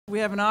We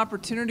have an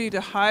opportunity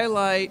to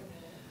highlight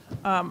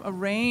a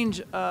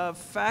range of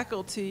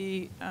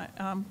faculty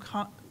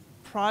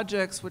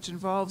projects which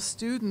involve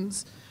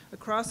students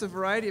across a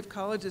variety of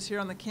colleges here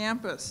on the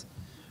campus.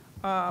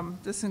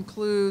 This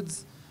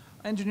includes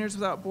Engineers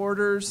Without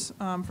Borders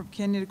from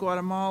Kenya to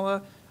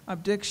Guatemala.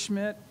 Dick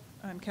Schmidt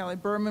and Callie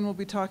Berman will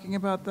be talking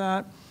about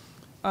that.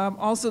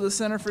 Also the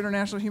Center for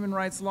International Human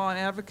Rights Law and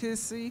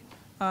Advocacy.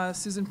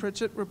 Suzan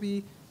Pritchett will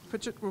be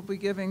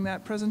giving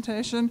that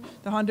presentation.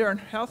 The Honduran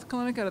Health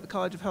Clinic out of the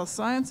College of Health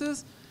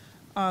Sciences.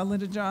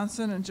 Linda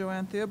Johnson and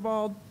Joanne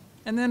Theobald.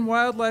 And then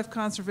Wildlife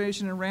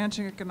Conservation and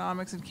Ranching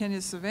Economics in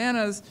Kenya's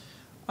savannas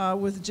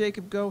with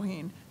Jacob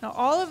Goheen. Now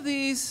all of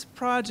these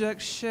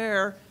projects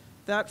share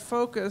that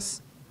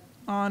focus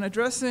on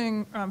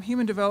addressing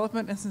human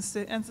development and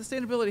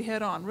sustainability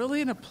head-on,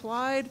 really an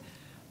applied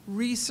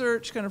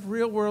research, kind of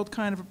real-world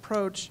kind of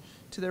approach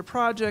to their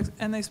projects,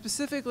 and they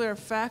specifically are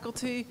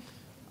faculty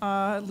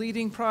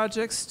leading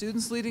projects,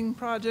 students leading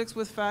projects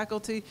with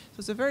faculty. So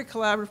it's a very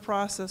collaborative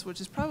process,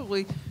 which is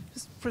probably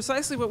just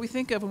precisely what we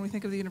think of when we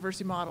think of the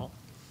university model.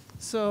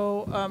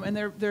 So, and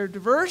they're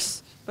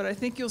diverse, but I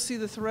think you'll see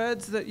the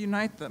threads that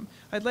unite them.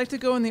 I'd like to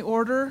go in the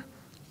order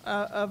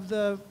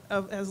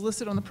as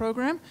listed on the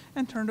program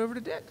and turn it over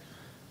to Dick.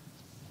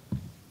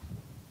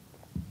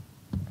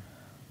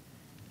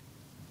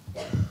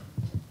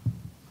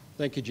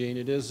 Thank you, Jean.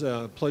 It is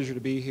a pleasure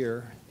to be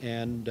here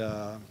and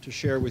to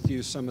share with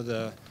you some of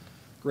the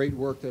great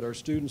work that our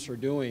students are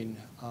doing.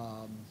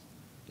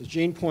 As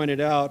Jean pointed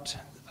out,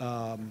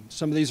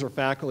 some of these are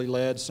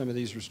faculty-led, some of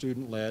these are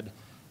student-led.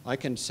 I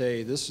can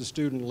say this is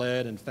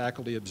student-led and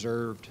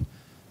faculty-observed.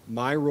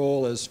 My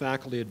role as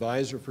faculty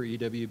advisor for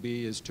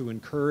EWB is to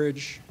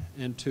encourage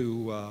and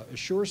to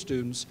assure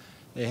students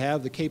they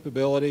have the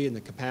capability and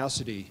the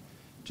capacity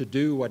to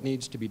do what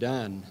needs to be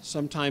done.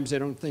 Sometimes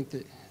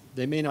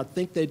they may not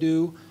think they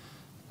do,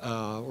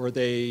 or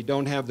they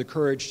don't have the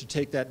courage to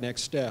take that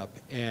next step.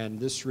 And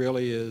this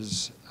really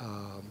is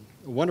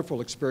a wonderful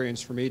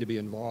experience for me to be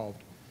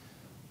involved.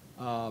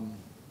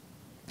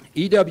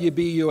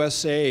 EWB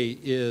USA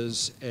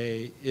is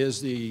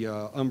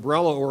the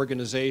umbrella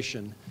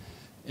organization.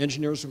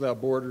 Engineers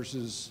Without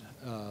Borders'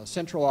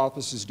 central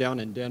office is down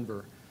in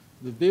Denver.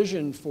 The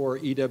vision for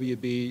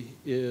EWB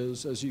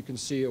is, as you can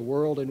see, a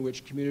world in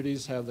which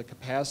communities have the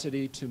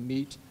capacity to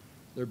meet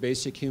their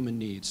basic human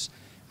needs.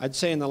 I'd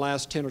say in the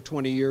last 10 or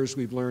 20 years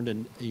we've learned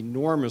an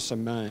enormous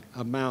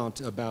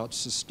amount about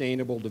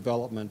sustainable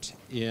development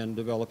in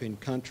developing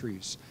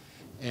countries.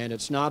 And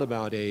it's not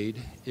about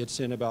aid, it's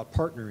about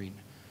partnering.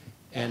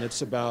 And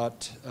it's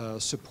about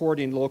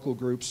supporting local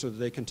groups so that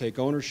they can take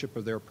ownership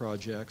of their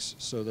projects,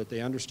 so that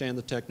they understand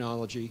the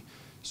technology,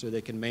 so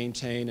they can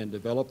maintain and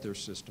develop their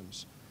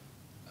systems.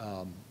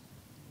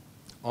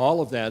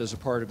 All of that is a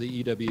part of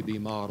the EWB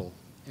model,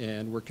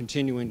 and we're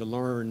continuing to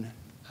learn,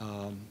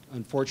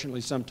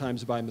 unfortunately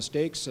sometimes by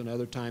mistakes and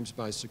other times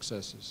by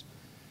successes.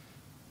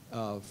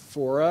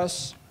 For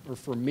us, or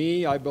for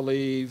me, I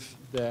believe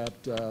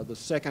that the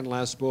second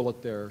last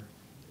bullet there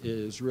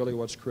is really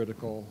what's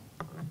critical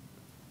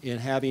in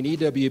having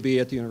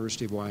EWB at the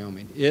University of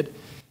Wyoming. It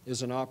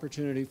is an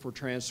opportunity for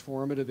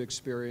transformative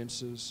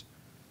experiences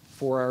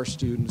for our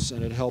students,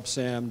 and it helps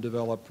them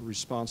develop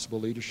responsible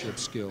leadership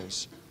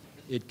skills.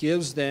 It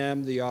gives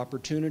them the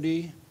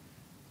opportunity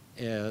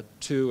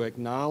to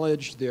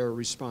acknowledge their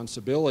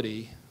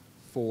responsibility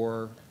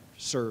for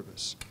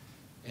service.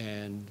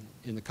 And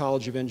in the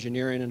College of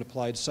Engineering and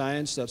Applied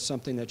Science, that's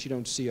something that you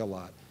don't see a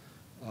lot.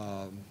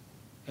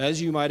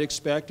 As you might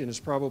expect, and it's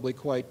probably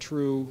quite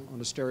true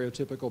on a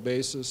stereotypical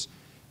basis,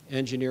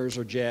 engineers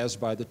are jazzed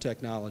by the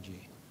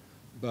technology.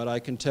 But I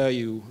can tell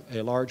you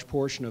a large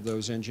portion of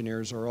those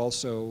engineers are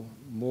also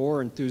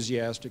more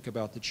enthusiastic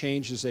about the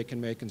changes they can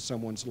make in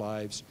someone's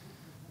lives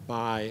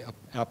by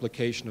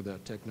application of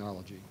that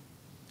technology.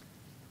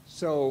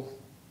 So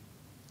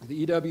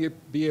the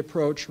EWB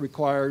approach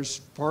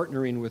requires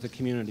partnering with the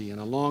community in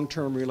a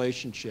long-term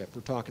relationship.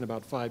 We're talking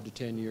about 5 to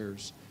 10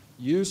 years.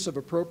 Use of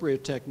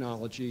appropriate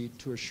technology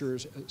to assure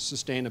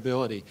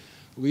sustainability.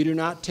 We do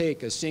not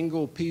take a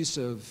single piece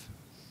of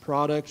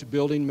product,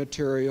 building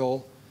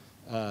material,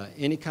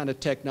 any kind of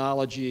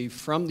technology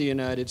from the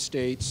United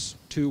States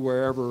to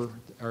wherever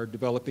our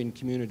developing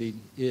community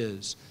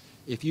is.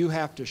 If you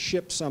have to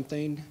ship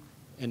something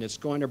and it's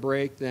going to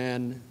break,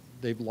 then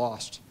they've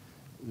lost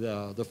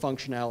the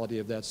functionality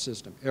of that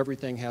system.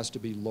 Everything has to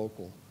be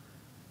local.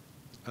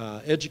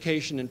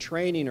 Education and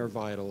training are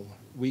vital.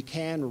 We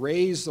can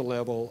raise the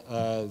level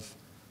of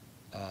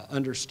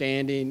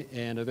understanding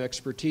and of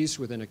expertise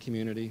within a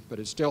community, but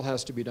it still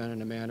has to be done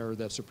in a manner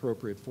that's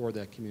appropriate for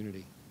that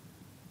community.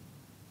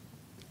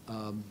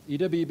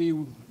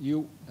 EWB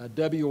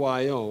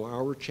WIO,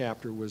 our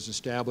chapter, was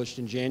established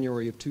in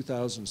January of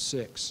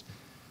 2006.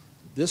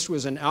 This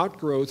was an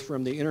outgrowth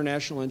from the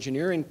International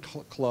Engineering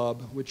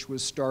Club, which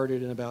was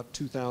started in about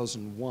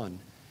 2001.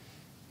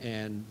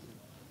 And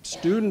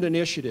Student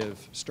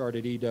Initiative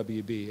started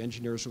EWB,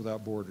 Engineers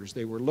Without Borders.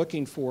 They were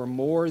looking for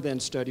more than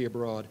study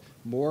abroad,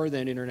 more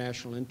than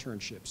international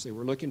internships. They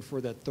were looking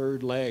for that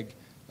third leg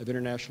of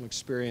international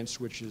experience,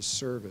 which is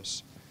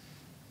service.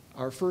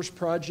 Our first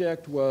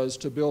project was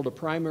to build a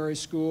primary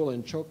school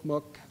in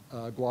Chocmoc,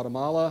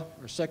 Guatemala.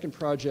 Our second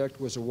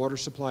project was a water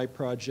supply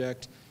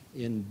project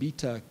in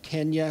Bita,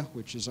 Kenya,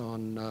 which is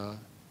on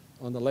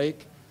the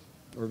lake,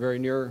 or very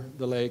near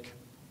the lake.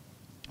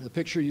 The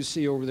picture you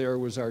see over there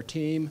was our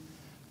team,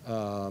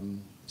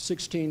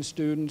 16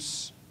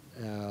 students,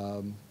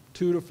 2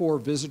 to 4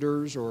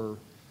 visitors, or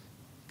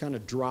kind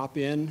of drop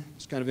in.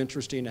 It's kind of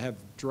interesting to have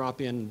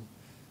drop in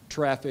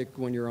traffic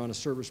when you're on a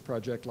service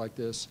project like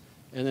this.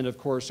 And then, of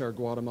course, our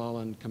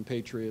Guatemalan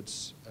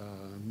compatriots,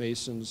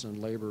 masons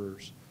and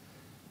laborers.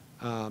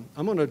 I'm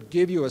going to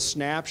give you a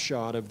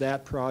snapshot of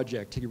that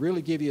project to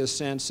really give you a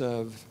sense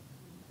of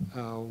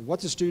what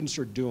the students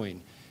are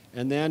doing.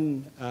 And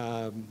then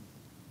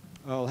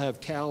I'll have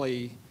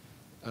Callie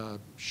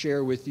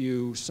share with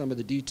you some of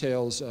the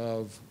details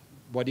of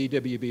what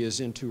EWB is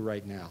into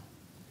right now.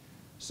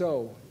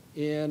 So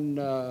in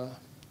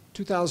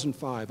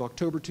 2005,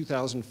 October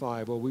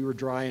 2005, while we were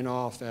drying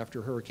off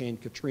after Hurricane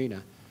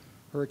Katrina,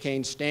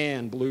 Hurricane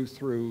Stan blew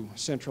through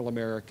Central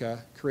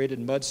America, created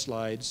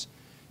mudslides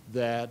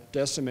that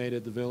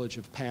decimated the village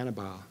of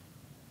Panaba.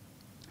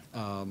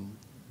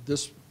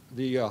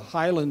 The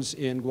highlands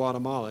in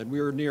Guatemala, and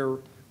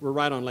we're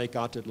right on Lake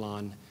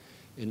Atitlan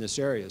in this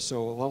area.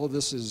 So all of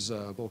this is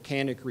a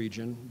volcanic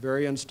region,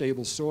 very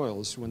unstable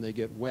soils when they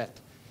get wet.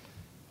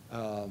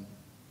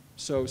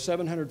 So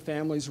 700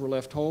 families were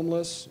left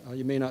homeless.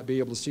 You may not be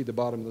able to see the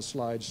bottom of the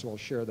slide, so I'll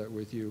share that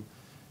with you.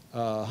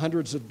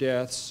 Hundreds of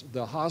deaths.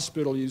 The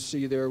hospital you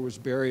see there was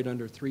buried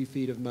under 3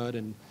 feet of mud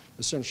and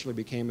essentially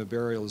became a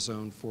burial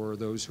zone for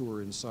those who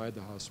were inside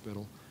the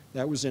hospital.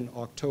 That was in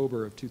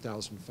October of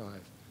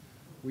 2005.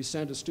 We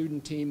sent a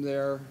student team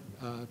there,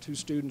 2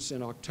 students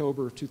in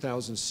October of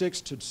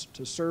 2006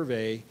 to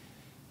survey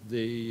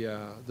the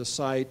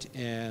site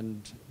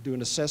and do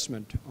an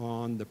assessment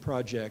on the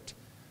project.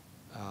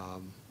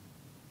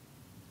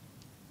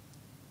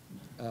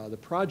 The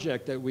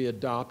project that we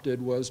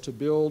adopted was to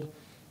build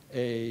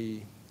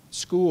a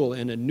school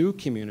in a new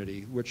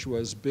community, which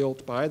was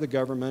built by the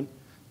government.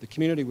 The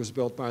community was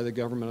built by the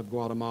government of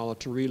Guatemala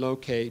to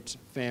relocate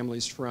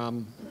families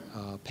from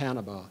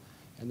Panaba,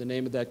 and the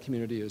name of that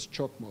community is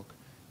Chocmoc.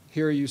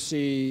 Here you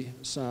see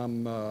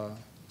some,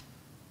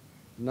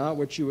 not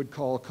what you would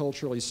call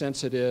culturally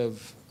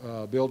sensitive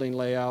building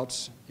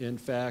layouts. In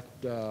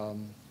fact,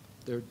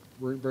 there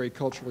weren't very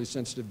culturally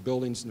sensitive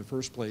buildings in the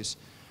first place,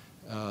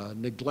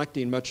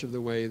 neglecting much of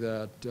the way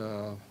that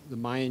the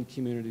Mayan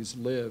communities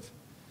live.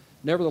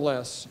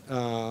 Nevertheless,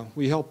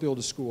 we helped build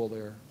a school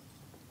there.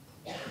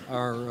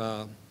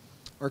 Our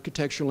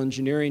architectural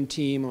engineering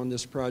team on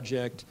this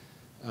project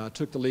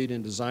took the lead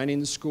in designing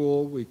the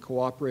school. We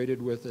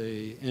cooperated with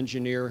an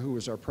engineer who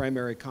was our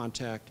primary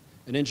contact,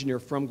 an engineer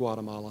from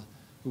Guatemala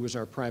who was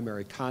our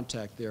primary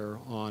contact there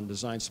on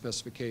design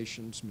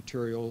specifications,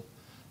 material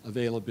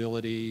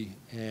availability,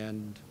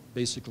 and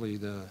basically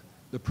the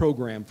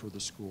program for the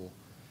school.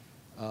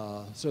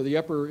 So the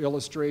upper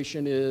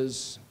illustration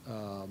is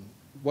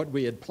what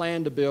we had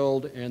planned to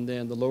build, and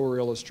then the lower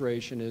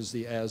illustration is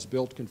the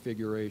as-built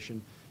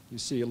configuration. You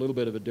see a little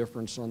bit of a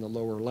difference on the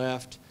lower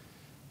left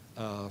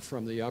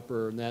from the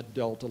upper, and that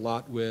dealt a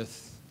lot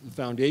with the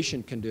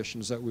foundation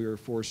conditions that we were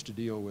forced to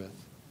deal with.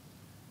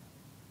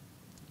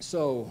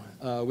 So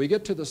we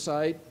get to the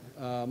site,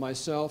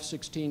 myself,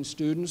 16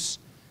 students,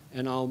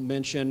 and I'll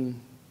mention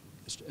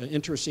an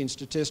interesting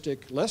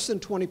statistic. Less than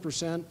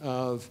 20%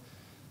 of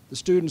the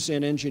students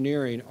in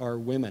engineering are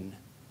women.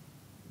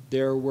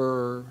 There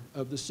were,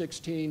 of the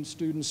 16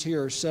 students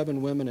here,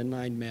 7 women and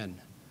 9 men.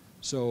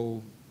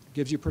 So it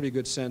gives you a pretty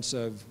good sense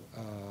of,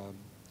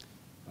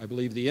 I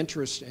believe, the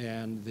interest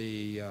and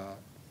the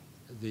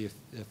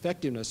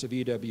effectiveness of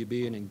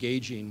EWB in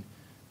engaging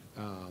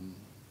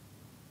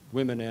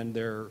women and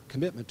their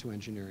commitment to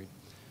engineering.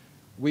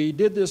 We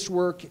did this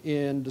work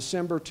in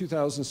December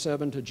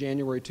 2007 to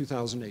January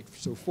 2008,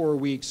 so 4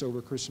 weeks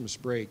over Christmas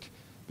break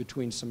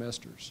between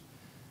semesters.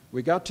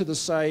 We got to the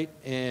site,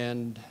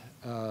 and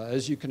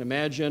as you can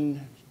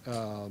imagine,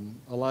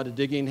 a lot of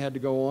digging had to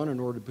go on in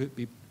order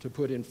to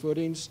put in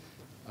footings,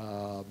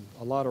 a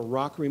lot of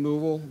rock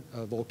removal,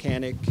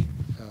 volcanic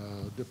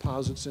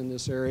deposits in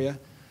this area,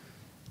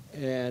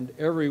 and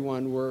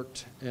everyone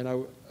worked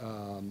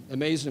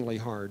amazingly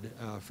hard.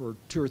 For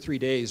 2 or 3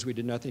 days, we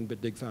did nothing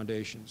but dig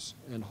foundations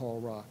and haul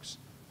rocks.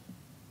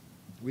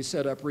 We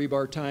set up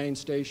rebar tying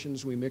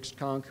stations, we mixed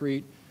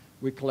concrete,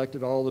 we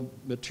collected all the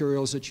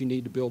materials that you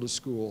need to build a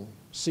school.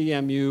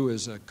 CMU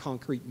is a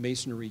concrete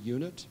masonry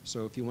unit,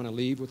 so if you want to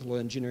leave with a little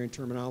engineering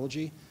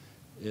terminology,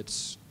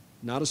 it's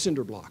not a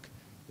cinder block.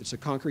 It's a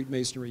concrete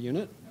masonry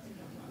unit.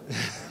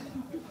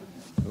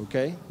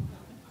 Okay.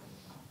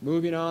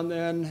 Moving on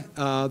then,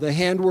 the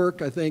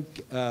handwork, I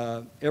think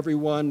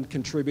everyone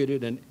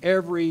contributed, and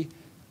every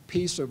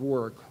piece of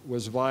work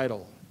was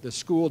vital. The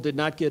school did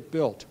not get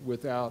built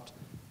without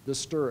the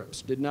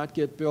stirrups, did not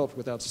get built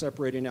without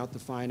separating out the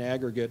fine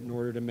aggregate in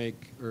order to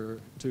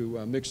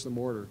mix the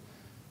mortar,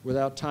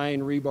 without tying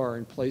rebar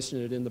and placing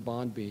it in the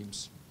bond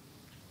beams.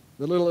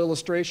 The little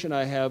illustration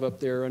I have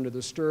up there under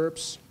the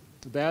stirrups,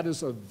 that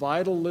is a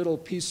vital little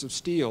piece of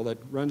steel that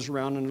runs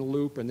around in a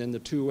loop, and then the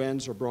two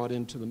ends are brought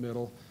into the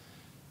middle.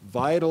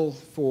 Vital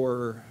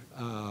for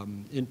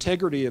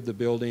integrity of the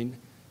building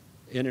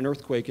in an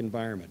earthquake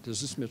environment.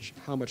 Does this match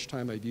how much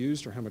time I've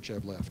used or how much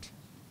I've left?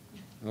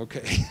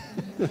 Okay.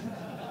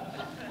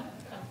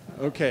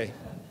 Okay.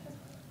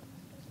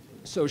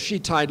 So she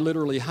tied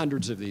literally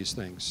hundreds of these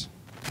things.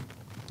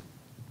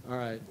 All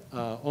right,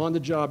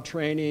 on-the-job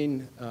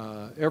training,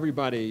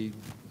 everybody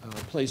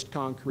placed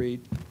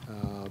concrete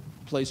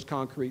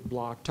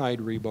block, tied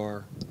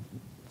rebar,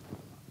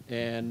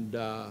 and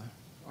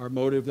our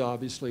motive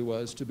obviously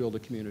was to build a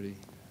community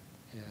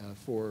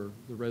for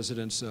the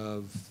residents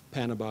of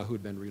Panama who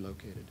had been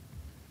relocated.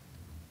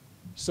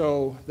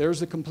 So there's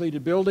the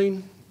completed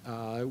building.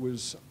 It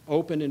was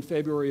opened in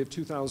February of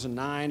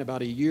 2009,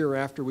 about a year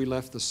after we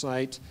left the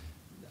site.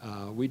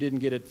 We didn't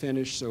get it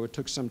finished, so it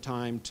took some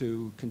time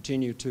to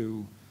continue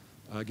to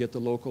get the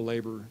local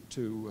labor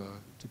to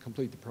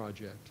complete the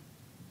project.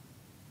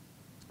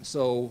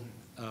 So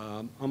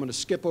I'm going to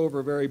skip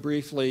over very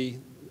briefly,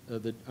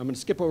 I'm going to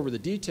skip over the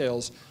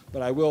details,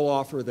 but I will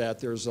offer that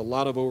there's a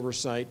lot of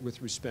oversight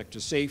with respect to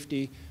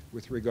safety,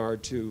 with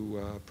regard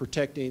to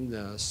protecting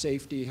the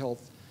safety,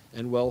 health,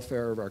 and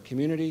welfare of our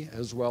community,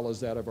 as well as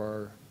that of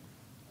our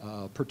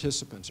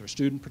participants, our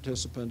student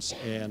participants,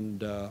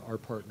 and our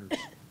partners.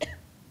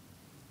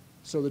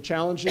 So the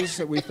challenges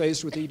that we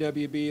face with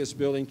EWB is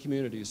building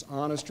communities,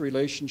 honest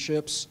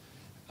relationships,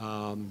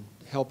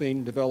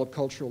 helping develop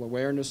cultural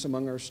awareness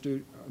among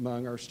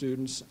our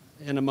students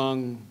and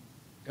among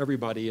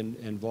everybody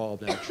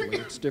involved, actually.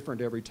 It's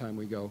different every time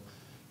we go.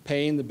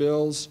 Paying the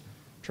bills,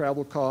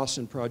 travel costs,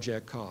 and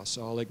project costs.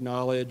 I'll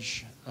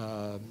acknowledge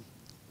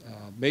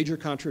major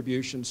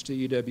contributions to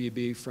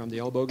EWB from the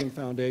L. Bogan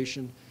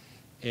Foundation,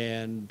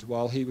 and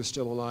while he was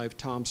still alive,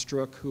 Tom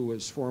Strook, who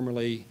was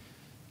formerly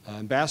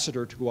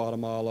ambassador to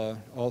Guatemala,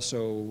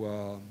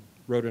 also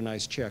wrote a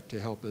nice check to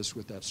help us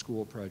with that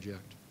school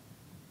project.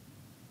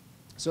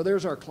 So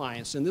there's our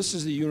clients, and this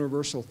is the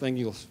universal thing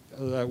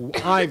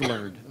I've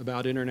learned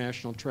about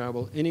international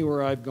travel.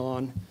 Anywhere I've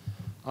gone,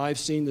 I've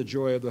seen the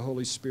joy of the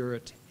Holy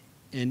Spirit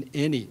in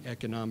any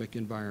economic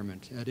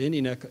environment. At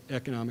any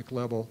economic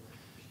level,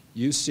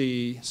 you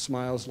see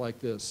smiles like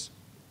this.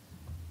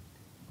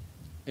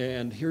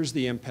 And here's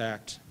the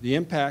impact. The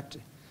impact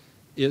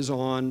is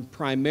on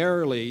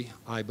primarily,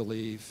 I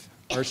believe,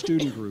 our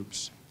student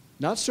groups.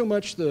 Not so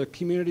much the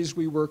communities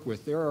we work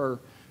with.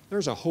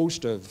 There's a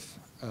host of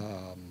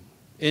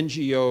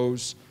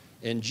NGOs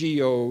and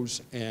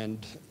GOs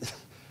and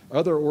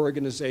other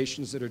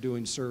organizations that are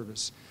doing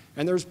service.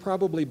 And there's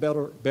probably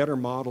better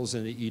models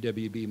in the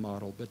EWB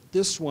model, but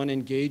this one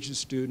engages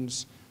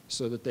students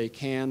so that they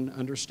can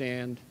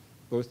understand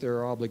both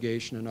their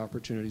obligation and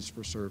opportunities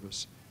for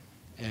service.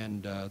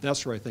 And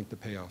that's where I think the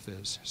payoff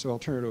is. So I'll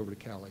turn it over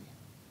to Callie.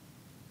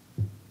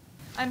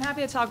 I'm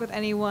happy to talk with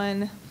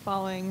anyone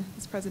following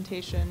this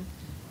presentation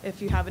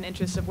if you have an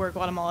interest of where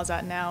Guatemala is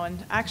at now.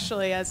 And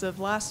actually, as of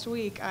last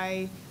week,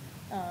 I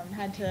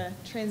had to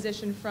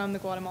transition from the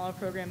Guatemala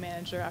program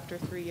manager after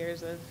 3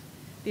 years of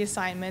the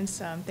assignments,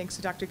 thanks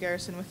to Dr.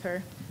 Garrison with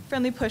her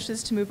friendly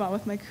pushes to move on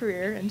with my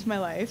career into my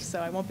life, so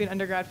I won't be an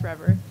undergrad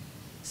forever.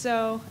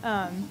 So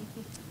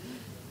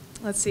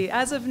let's see,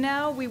 as of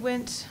now,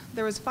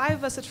 there was 5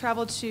 of us that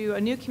traveled to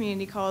a new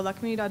community called La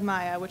Comunidad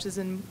Maya, which is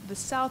in the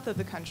south of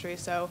the country,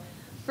 so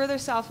further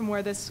south from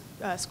where this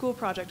school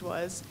project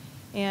was.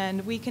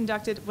 And we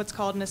conducted what's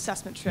called an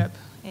assessment trip,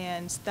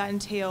 and that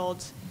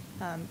entailed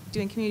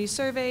doing community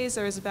surveys.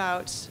 There was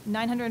about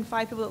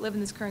 905 people that live in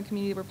this current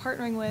community we're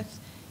partnering with,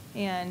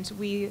 and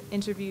we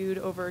interviewed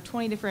over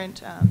 20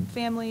 different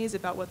families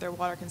about what their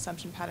water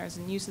consumption patterns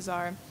and uses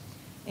are,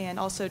 and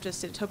also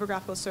just did a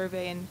topographical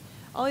survey and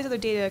all these other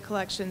data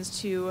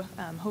collections to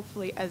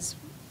hopefully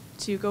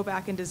to go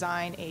back and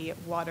design a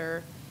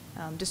water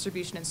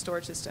distribution and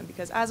storage system,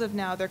 because as of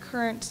now, their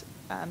current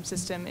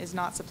system is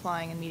not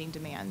supplying and meeting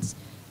demands.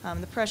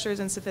 The pressure is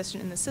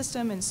insufficient in the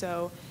system, and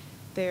so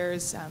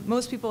there's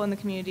most people in the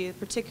community,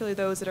 particularly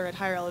those that are at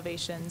higher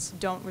elevations,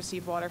 don't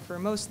receive water for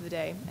most of the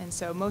day, and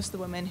so most of the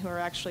women who are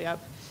actually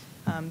up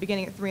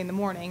beginning at 3 in the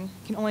morning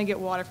can only get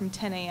water from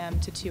 10 a.m.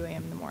 to 2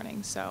 a.m. in the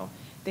morning. So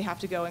they have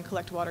to go and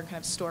collect water and kind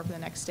of store for the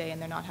next day,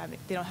 and they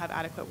don't have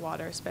adequate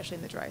water, especially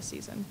in the dry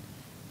season.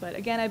 But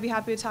again, I'd be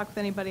happy to talk with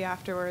anybody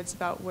afterwards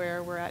about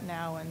where we're at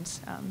now, and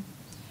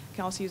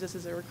can also use this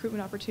as a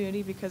recruitment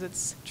opportunity because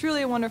it's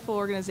truly a wonderful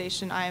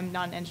organization. I am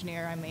not an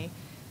engineer. I'm a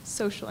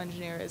social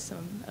engineer, as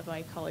some of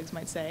my colleagues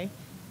might say.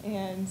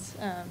 And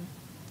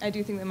I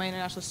do think that my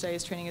international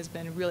studies training has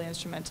been really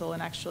instrumental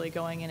in actually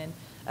going in and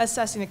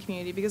assessing the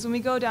community, because when we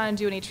go down and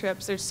do any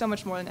trips, there's so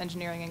much more than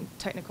engineering and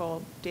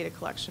technical data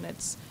collection.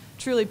 It's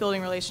truly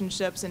building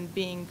relationships and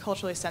being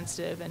culturally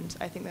sensitive, and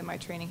I think that my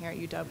training here at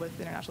UW with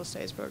the International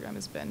Studies program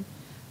has been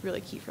really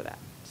key for that.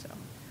 So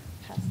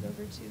pass it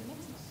over to the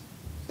next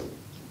one.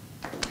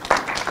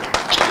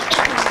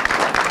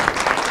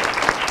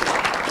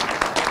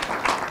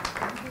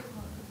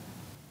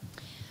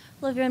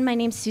 Hello everyone. My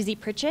name's Susie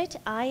Pritchett.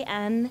 I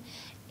am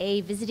a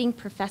visiting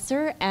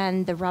professor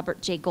and the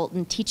Robert J.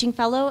 Golton Teaching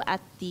Fellow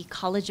at the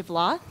College of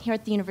Law here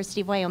at the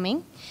University of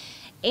Wyoming.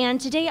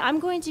 And today I'm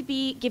going to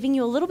be giving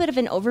you a little bit of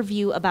an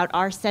overview about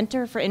our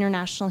Center for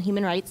International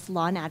Human Rights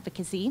Law and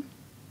Advocacy.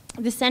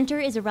 The center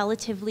is a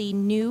relatively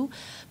new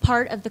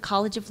part of the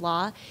College of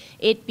Law.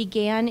 It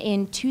began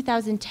in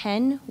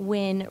 2010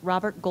 when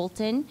Robert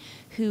Golton,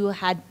 who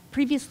had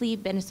previously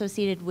been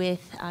associated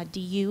with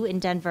DU in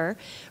Denver,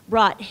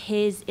 brought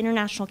his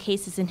international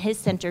cases in his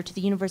center to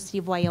the University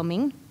of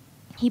Wyoming.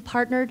 He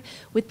partnered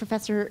with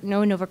Professor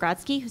Noah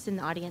Novogrodsky, who's in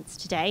the audience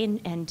today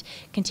and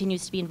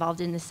continues to be involved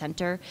in the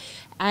center.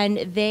 And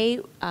they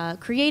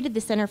created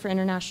the Center for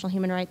International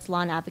Human Rights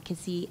Law and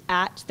Advocacy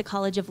at the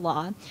College of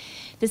Law.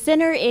 The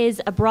center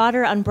is a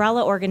broader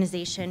umbrella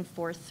organization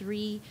for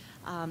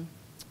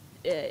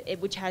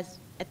which has,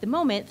 at the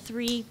moment,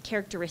 3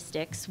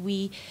 characteristics.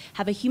 We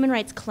have a human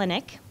rights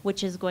clinic,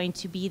 which is going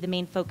to be the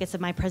main focus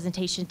of my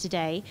presentation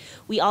today.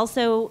 We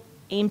also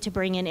aim to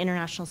bring in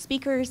international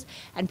speakers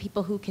and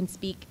people who can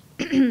speak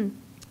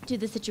to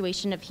the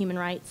situation of human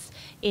rights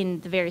in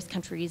the various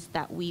countries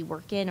that we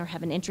work in or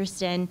have an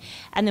interest in.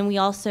 And then we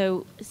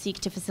also seek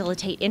to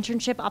facilitate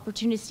internship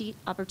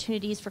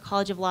opportunities for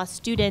College of Law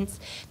students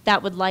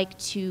that would like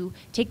to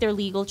take their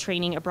legal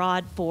training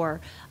abroad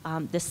for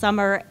the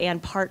summer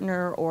and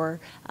partner or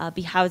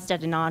be housed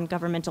at a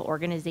non-governmental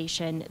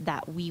organization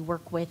that we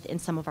work with in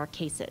some of our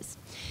cases.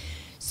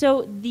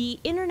 So the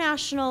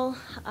International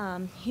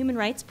Human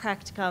Rights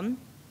Practicum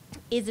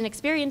is an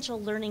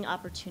experiential learning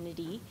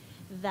opportunity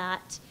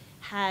that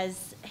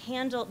has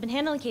been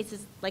handling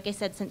cases, like I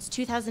said, since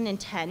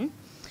 2010.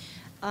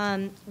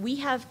 We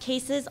have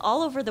cases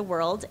all over the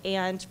world,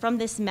 and from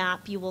this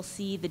map you will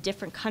see the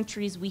different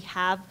countries we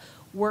have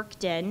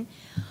worked in.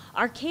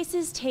 Our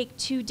cases take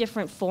 2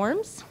 different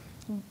forms.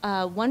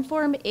 One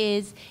form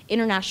is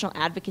international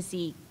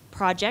advocacy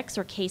projects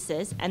or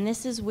cases, and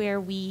this is where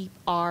we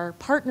are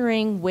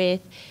partnering with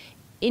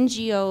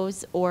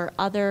NGOs or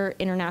other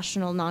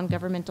international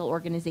non-governmental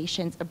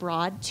organizations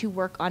abroad to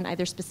work on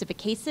either specific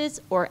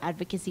cases or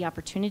advocacy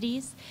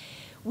opportunities.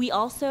 We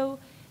also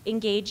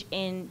engage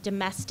in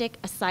domestic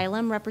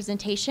asylum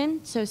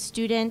representation, so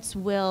students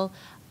will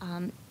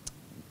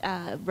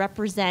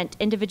represent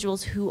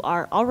individuals who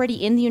are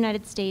already in the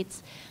United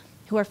States,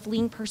 who are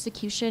fleeing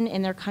persecution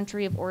in their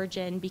country of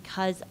origin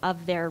because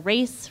of their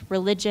race,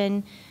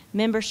 religion,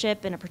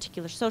 membership in a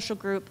particular social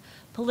group,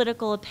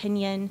 political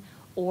opinion,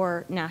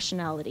 or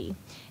nationality.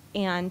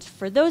 And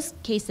for those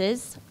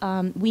cases,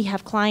 we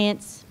have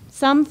clients,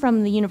 some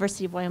from the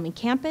University of Wyoming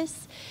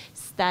campus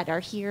that are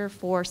here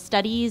for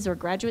studies or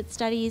graduate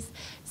studies,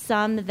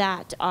 some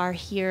that are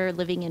here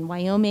living in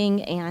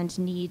Wyoming and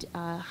need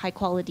high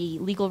quality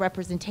legal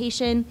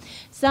representation,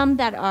 some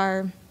that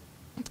are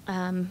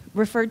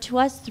referred to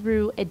us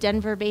through a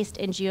Denver-based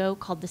NGO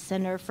called the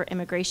Center for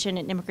Immigration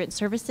and Immigrant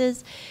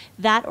Services.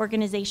 That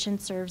organization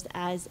serves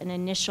as an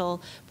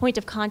initial point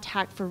of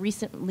contact for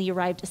recently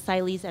arrived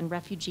asylees and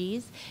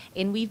refugees,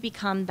 and we've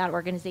become that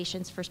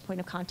organization's first point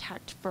of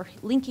contact for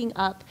linking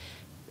up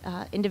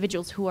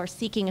individuals who are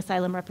seeking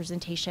asylum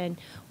representation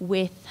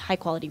with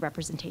high-quality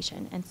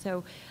representation. And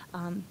so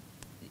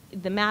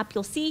the map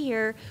you'll see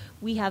here,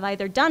 we have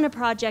either done a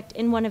project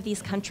in one of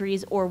these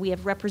countries or we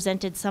have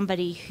represented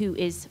somebody who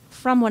is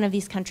from one of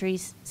these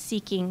countries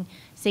seeking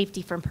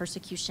safety from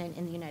persecution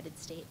in the United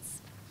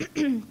States.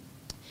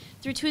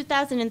 Through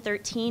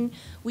 2013,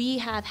 we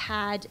have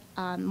had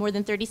more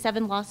than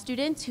 37 law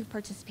students who've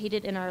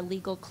participated in our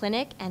legal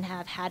clinic and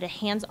have had a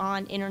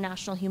hands-on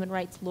international human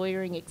rights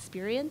lawyering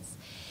experience.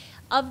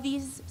 Of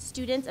these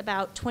students,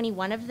 about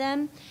 21 of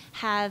them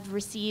have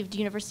received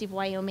University of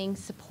Wyoming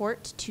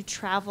support to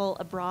travel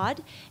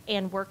abroad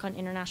and work on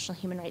international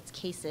human rights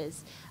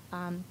cases.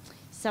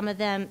 Some of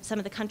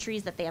the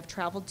countries that they have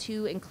traveled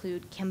to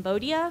include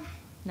Cambodia,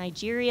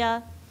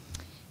 Nigeria,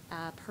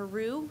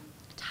 Peru,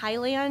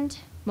 Thailand,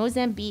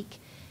 Mozambique,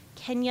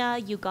 Kenya,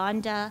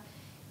 Uganda,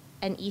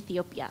 and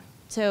Ethiopia.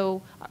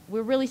 So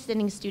we're really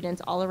sending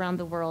students all around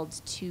the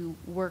world to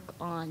work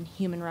on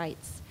human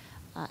rights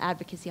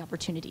advocacy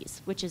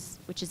opportunities, which is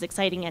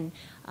exciting, and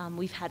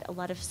we've had a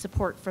lot of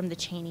support from the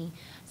Cheney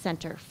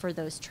Center for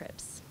those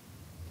trips.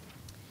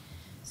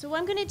 So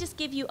I'm going to just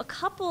give you a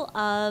couple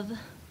of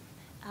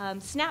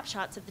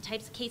snapshots of the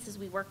types of cases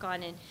we work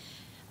on,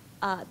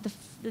 and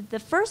the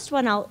first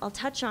one I'll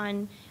touch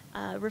on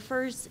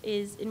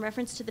is in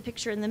reference to the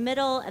picture in the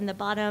middle and the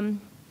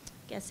bottom,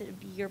 I guess it would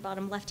be your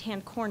bottom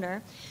left-hand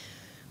corner.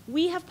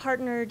 We have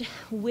partnered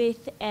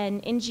with an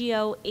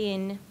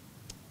NGO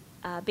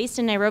based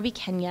in Nairobi,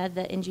 Kenya.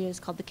 The NGO is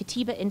called the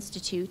Katiba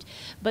Institute,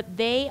 but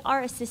they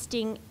are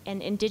assisting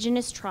an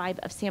indigenous tribe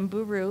of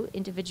Samburu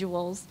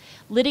individuals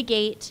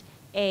litigate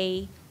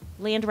a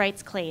land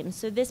rights claims.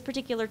 So this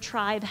particular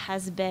tribe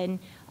has been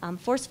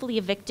forcefully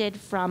evicted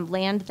from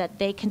land that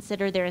they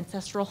consider their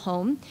ancestral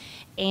home,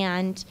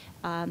 and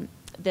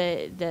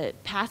the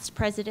past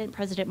president,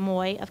 President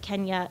Moi of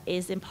Kenya,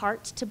 is in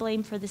part to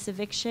blame for this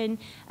eviction,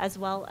 as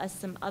well as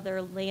some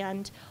other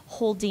land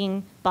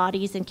holding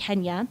bodies in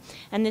Kenya.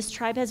 And this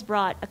tribe has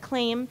brought a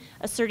claim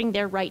asserting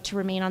their right to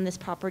remain on this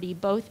property,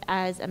 both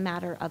as a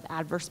matter of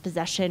adverse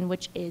possession,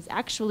 which is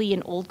actually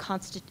an old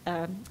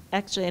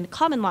actually a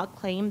common law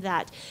claim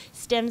that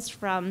stems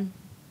from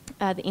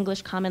the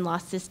English common law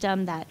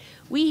system that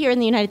we here in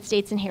the United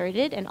States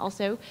inherited, and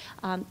also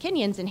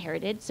Kenyans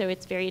inherited. So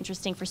it's very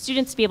interesting for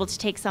students to be able to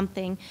take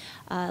something,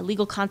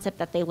 legal concept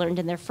that they learned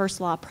in their first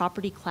law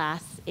property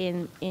class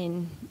in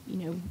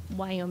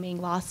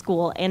Wyoming Law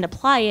School, and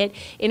apply it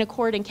in a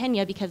court in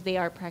Kenya because they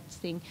are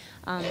practicing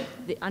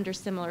under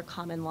similar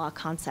common law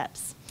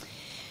concepts.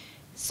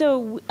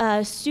 So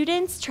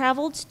students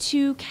traveled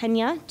to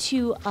Kenya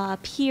to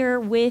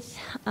appear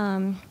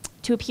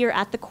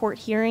at the court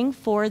hearing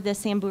for the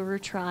Samburu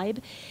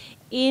tribe.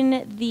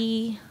 In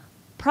the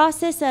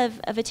process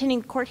of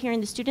attending the court hearing,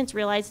 the students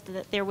realized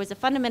that there was a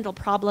fundamental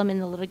problem in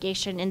the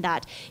litigation, in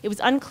that it was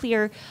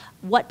unclear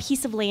what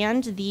piece of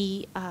land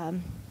the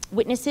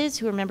witnesses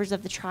who were members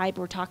of the tribe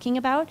were talking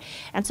about.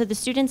 And so the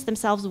students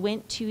themselves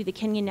went to the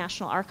Kenyan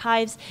National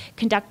Archives,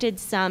 conducted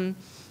some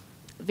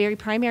very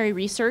primary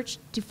research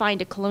to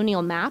find a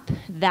colonial map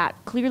that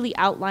clearly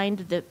outlined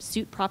the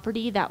suit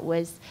property that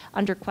was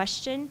under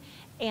question.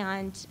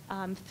 And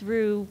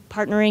through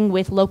partnering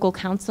with local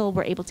counsel,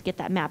 we're able to get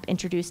that map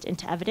introduced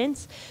into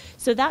evidence.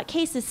 So that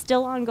case is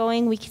still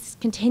ongoing. We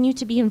continue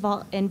to be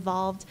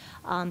involved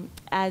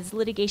as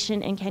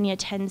litigation in Kenya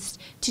tends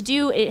to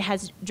do. It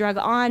has drug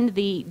on.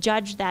 The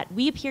judge that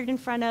we appeared in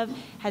front of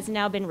has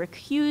now been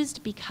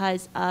recused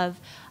because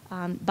of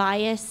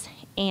bias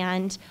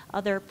and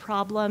other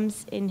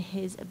problems in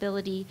his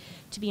ability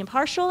to be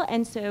impartial.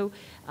 And so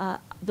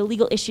the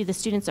legal issue the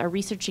students are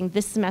researching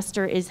this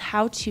semester is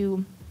how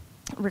to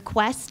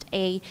request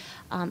a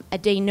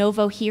de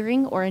novo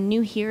hearing, or a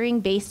new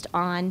hearing based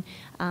on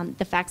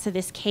the facts of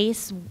this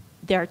case.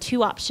 There are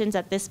two options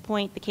at this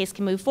point. The case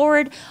can move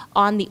forward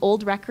on the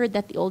old record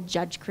that the old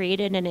judge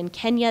created, and in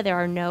Kenya there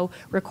are no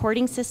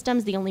recording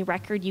systems. The only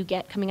record you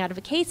get coming out of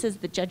a case is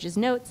the judge's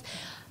notes.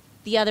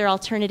 The other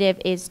alternative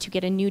is to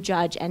get a new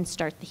judge and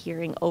start the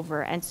hearing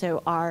over. And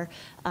so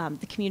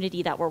the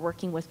community that we're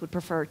working with would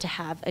prefer to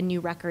have a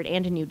new record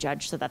and a new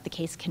judge so that the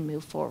case can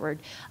move forward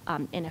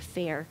in a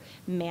fair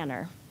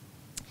manner.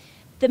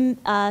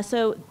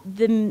 So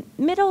the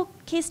middle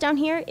case down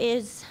here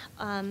is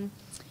a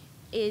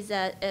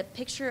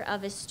picture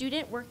of a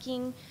student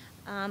working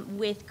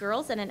with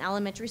girls at an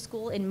elementary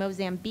school in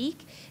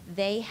Mozambique.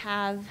 They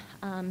have,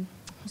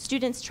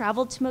 students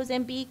traveled to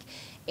Mozambique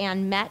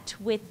and met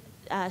with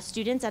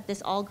students at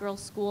this all-girls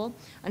school.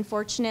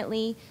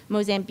 Unfortunately,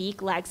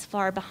 Mozambique lags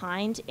far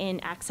behind in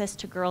access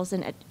to girls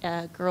and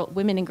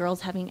women and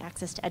girls having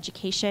access to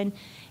education.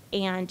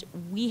 And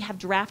we have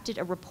drafted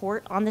a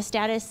report on the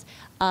status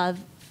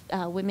of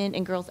women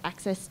and girls'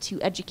 access to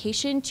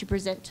education to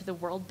present to the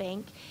World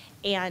Bank,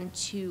 and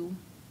to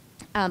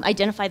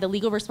identify the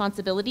legal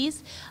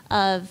responsibilities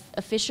of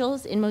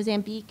officials in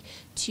Mozambique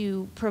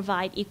to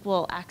provide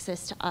equal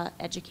access to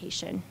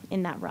education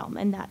in that realm,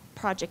 and that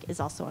project is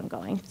also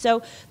ongoing.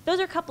 So those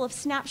are a couple of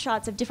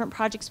snapshots of different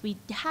projects. We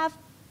have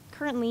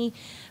currently,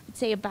 I'd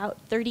say, about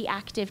 30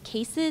 active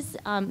cases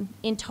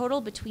in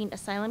total between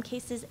asylum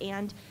cases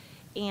and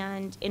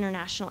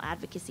international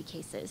advocacy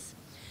cases.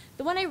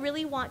 The one I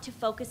really want to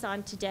focus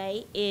on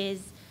today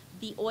is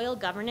the Oil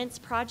Governance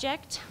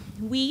Project.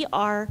 We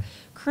are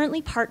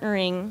currently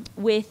partnering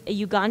with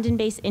a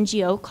Ugandan-based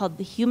NGO called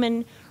the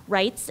Human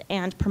Rights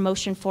and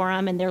Promotion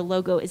Forum, and their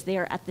logo is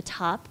there at the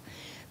top.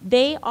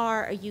 They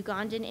are a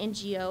Ugandan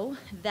NGO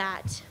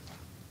that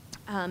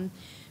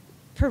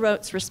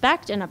promotes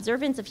respect and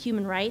observance of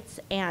human rights,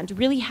 and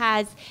really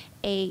has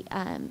a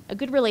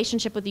good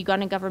relationship with the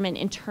Ugandan government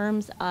in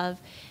terms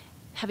of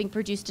having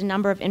produced a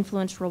number of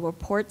influential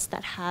reports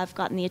that have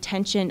gotten the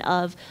attention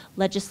of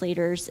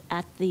legislators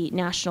at the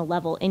national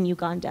level in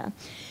Uganda.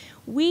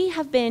 We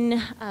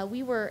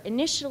were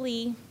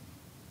initially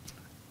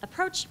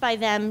approached by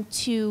them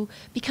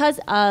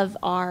because of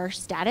our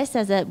status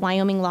as a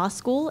Wyoming law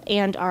school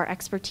and our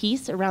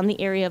expertise around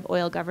the area of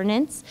oil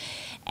governance.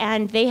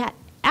 And they had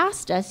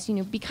asked us,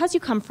 because you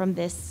come from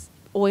this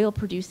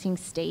oil-producing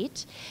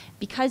state,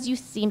 because you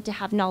seem to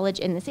have knowledge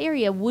in this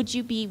area, would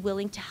you be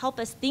willing to help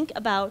us think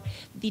about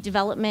the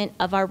development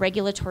of our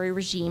regulatory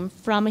regime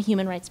from a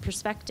human rights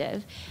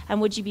perspective? And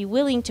would you be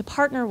willing to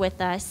partner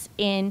with us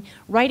in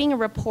writing a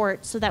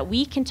report so that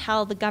we can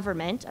tell the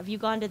government of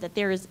Uganda that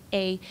there is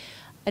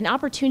an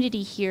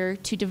opportunity here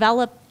to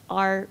develop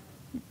our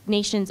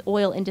nation's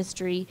oil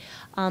industry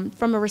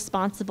from a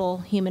responsible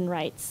human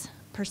rights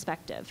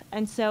perspective?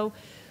 And so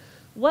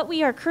what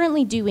we are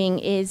currently doing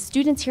is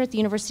students here at the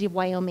University of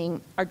Wyoming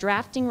are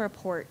drafting a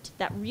report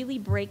that really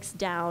breaks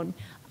down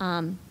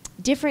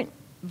different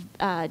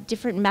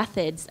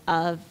methods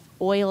of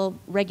oil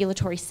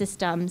regulatory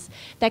systems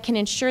that can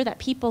ensure that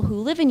people who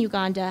live in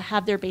Uganda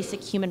have their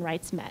basic human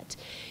rights met.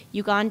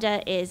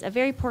 Uganda is a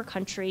very poor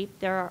country.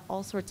 There are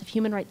all sorts of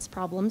human rights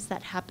problems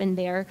that happen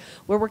there.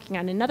 We're working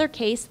on another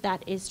case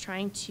that is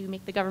trying to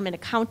make the government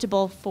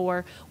accountable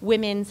for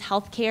women's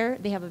health care.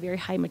 They have a very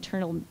high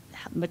maternal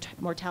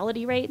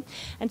mortality rate.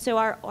 And so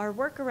our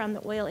work around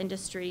the oil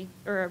industry,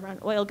 or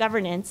around oil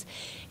governance,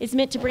 is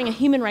meant to bring a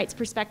human rights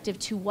perspective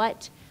to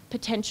what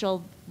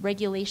potential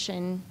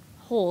regulation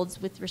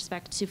holds with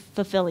respect to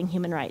fulfilling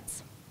human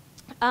rights.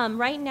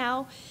 Right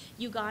now,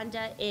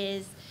 Uganda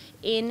is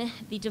in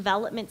the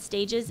development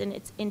stages in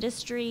its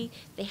industry.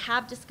 They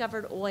have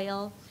discovered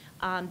oil.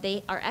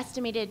 They are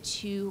estimated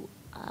to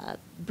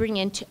bring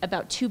in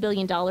about $2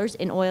 billion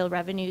in oil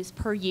revenues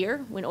per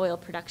year when oil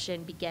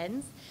production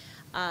begins.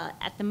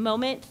 At the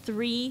moment,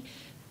 3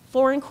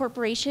 foreign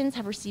corporations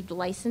have received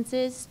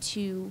licenses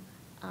to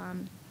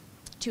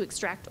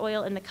extract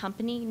oil in the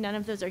company. None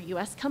of those are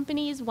U.S.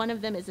 companies. One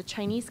of them is a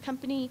Chinese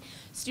company.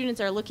 Students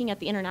are looking at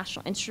the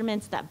international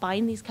instruments that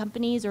bind these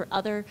companies or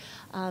other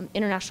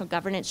international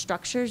governance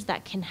structures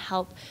that can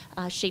help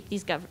shape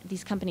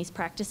these companies'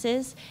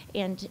 practices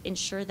and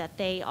ensure that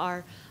they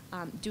are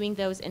doing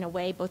those in a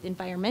way both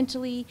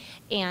environmentally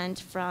and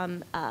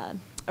from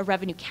a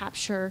revenue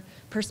capture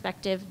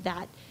perspective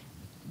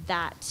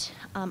that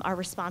are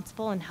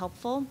responsible and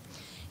helpful.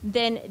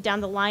 Then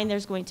down the line,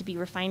 there's going to be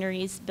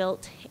refineries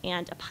built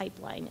and a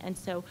pipeline. And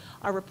so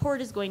our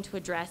report is going to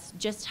address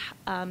just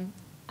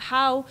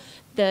how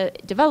the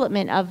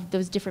development of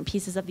those different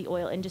pieces of the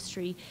oil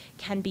industry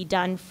can be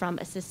done from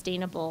a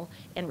sustainable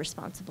and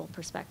responsible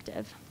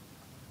perspective.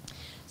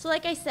 So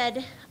like I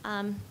said,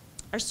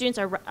 our students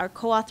are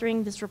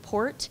co-authoring this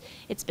report.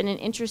 It's been an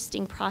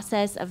interesting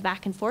process of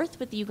back and forth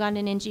with the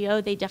Ugandan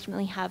NGO. They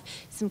definitely have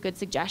some good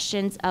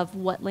suggestions of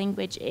what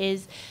language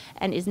is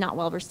and is not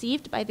well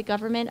received by the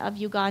government of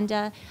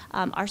Uganda.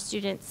 Our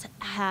students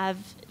have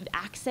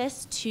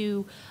access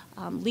to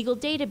legal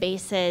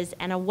databases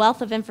and a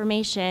wealth of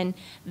information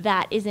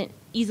that isn't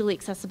easily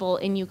accessible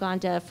in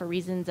Uganda for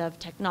reasons of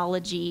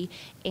technology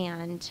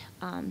and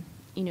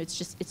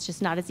it's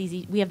just not as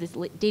easy. We have this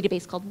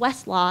database called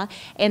Westlaw,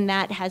 and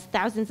that has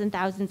thousands and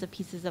thousands of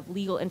pieces of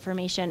legal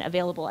information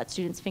available at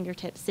students'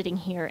 fingertips sitting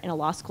here in a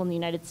law school in the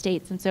United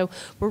States. And so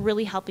we're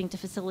really helping to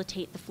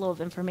facilitate the flow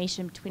of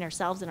information between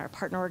ourselves and our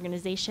partner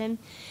organization.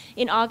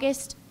 In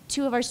August,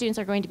 2 of our students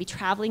are going to be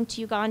traveling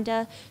to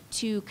Uganda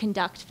to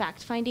conduct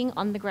fact-finding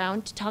on the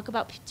ground, to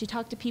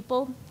talk to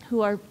people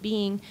who are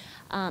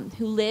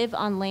who live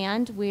on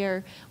land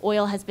where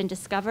oil has been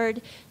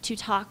discovered, to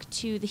talk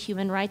to the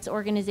human rights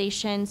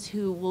organizations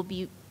who will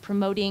be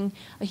promoting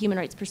a human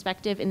rights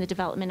perspective in the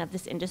development of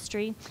this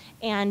industry.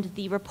 And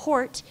the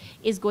report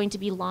is going to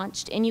be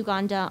launched in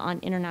Uganda on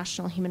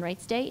International Human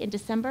Rights Day in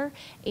December,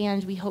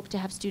 and we hope to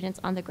have students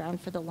on the ground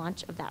for the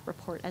launch of that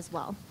report as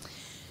well.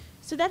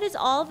 So that is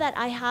all that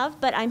I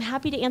have, but I'm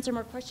happy to answer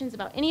more questions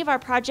about any of our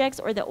projects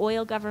or the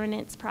oil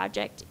governance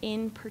project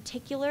in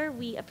particular.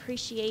 We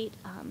appreciate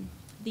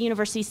the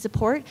university's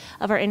support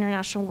of our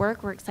international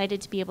work. We're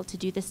excited to be able to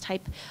do this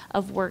type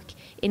of work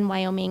in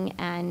Wyoming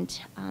and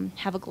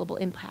have a global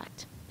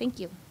impact. Thank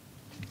you.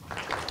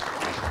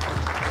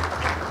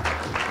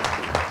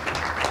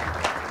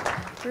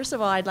 First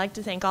of all, I'd like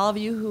to thank all of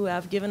you who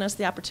have given us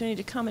the opportunity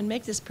to come and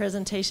make this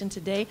presentation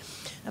today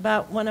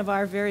about one of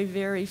our very,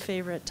 very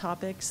favorite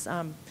topics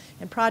and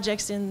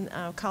projects in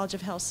College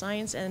of Health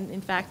Science and,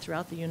 in fact,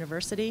 throughout the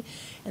university.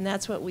 And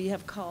that's what we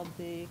have called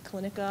the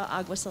Clinica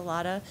Agua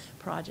Salada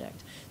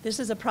project. This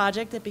is a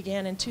project that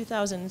began in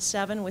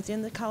 2007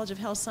 within the College of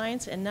Health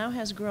Science and now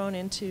has grown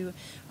into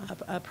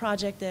a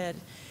project that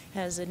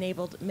has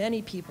enabled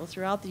many people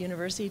throughout the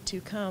university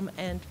to come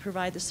and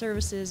provide the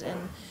services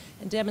and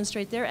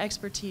demonstrate their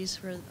expertise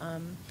for,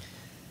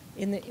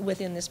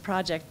 within this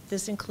project.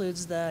 This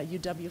includes the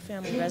UW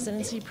Family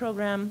Residency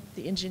Program,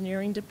 the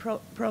Engineering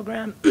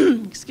Program,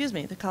 excuse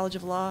me, the College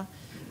of Law,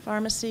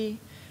 Pharmacy,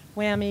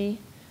 WWAMI,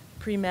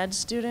 pre-med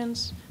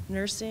students,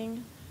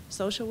 nursing,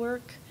 social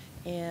work,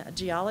 and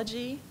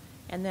geology.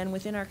 And then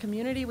within our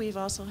community, we've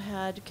also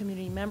had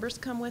community members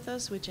come with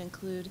us, which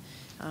include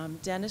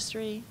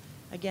dentistry,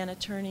 again,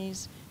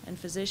 attorneys and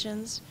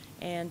physicians,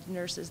 and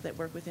nurses that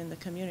work within the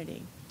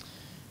community.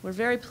 We're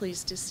very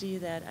pleased to see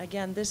that,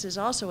 again, this is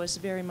also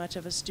very much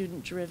of a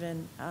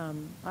student-driven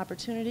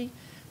opportunity,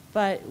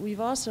 but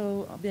we've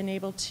also been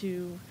able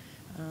to,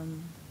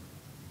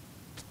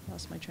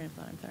 lost my train of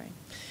thought, I'm sorry.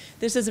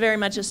 This is very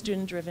much a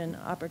student-driven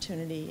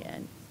opportunity.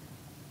 And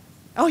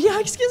oh yeah,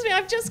 excuse me,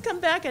 I've just come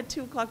back at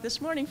 2 o'clock this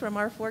morning from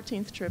our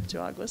 14th trip to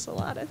Agua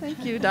Salada.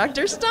 Thank you,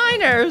 Dr.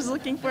 Steiner. I was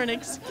looking for an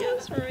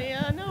excuse for me.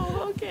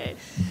 No, okay.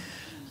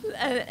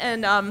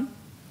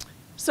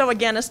 So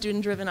again, a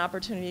student-driven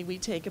opportunity. We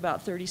take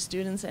about 30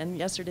 students, and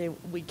yesterday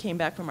we came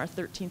back from our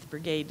 13th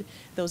brigade.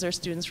 Those are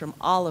students from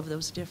all of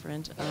those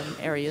different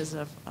areas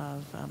of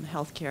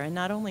healthcare, and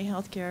not only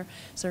healthcare,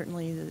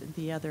 certainly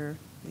the other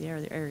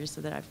areas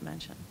that I've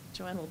mentioned.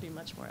 Joanne will be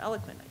much more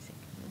eloquent, I think.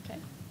 Okay.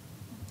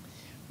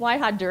 Why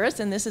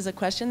Honduras? And this is a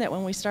question that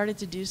when we started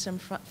to do some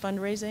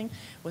fundraising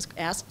was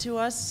asked to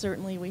us.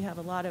 Certainly we have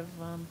a lot of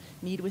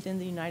need within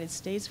the United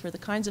States for the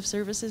kinds of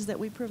services that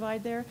we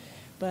provide there.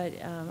 But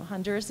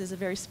Honduras is a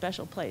very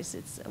special place.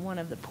 It's one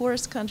of the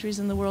poorest countries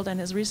in the world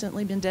and has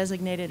recently been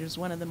designated as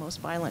one of the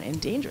most violent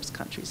and dangerous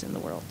countries in the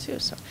world, too.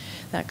 So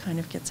that kind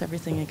of gets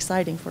everything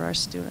exciting for our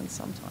students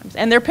sometimes.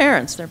 And their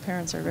parents. Their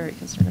parents are very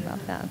concerned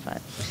about that.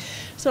 But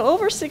so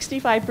over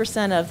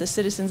 65% of the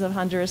citizens of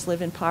Honduras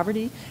live in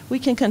poverty. We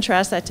can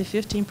contrast that to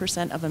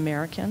 15% of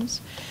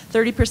Americans.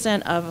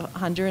 30% of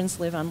Hondurans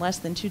live on less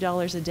than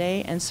 $2 a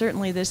day, and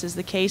certainly this is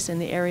the case in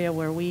the area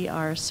where we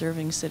are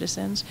serving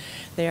citizens.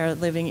 They are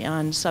living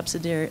on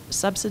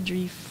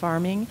subsidy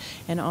farming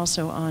and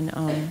also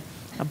on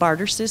a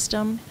barter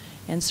system,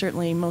 and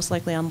certainly most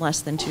likely on less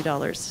than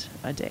 $2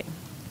 a day.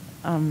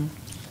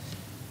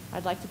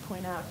 I'd like to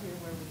point out here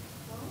where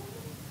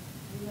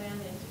we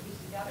land in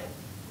Tegucigalpa.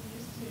 We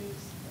used to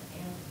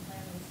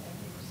land in San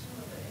Pedro,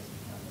 but it's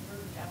become the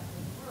bird capital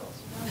of the world.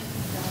 So now we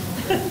come down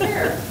over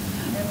here,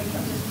 and we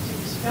come to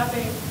Tegucigalpa,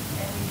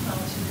 and we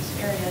come to this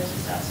area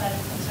just outside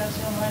of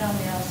Concepcion, right on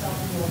the El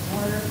Salvador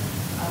border.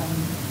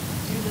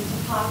 Due to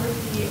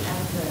topography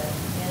and the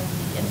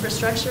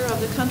infrastructure of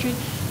the country,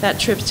 that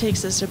trip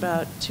takes us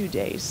about 2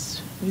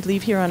 days. We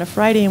leave here on a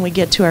Friday and we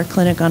get to our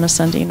clinic on a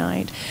Sunday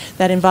night.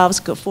 That involves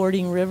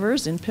fording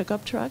rivers in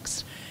pickup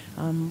trucks,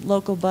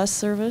 local bus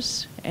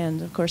service,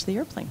 and of course the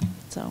airplane.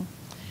 So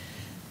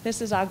this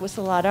is Agua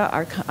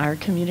Salada, our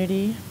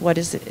community, what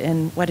is it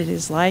and what it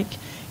is like.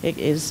 It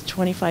is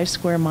 25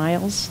 square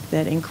miles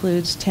that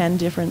includes 10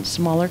 different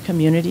smaller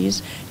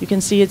communities. You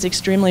can see it's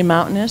extremely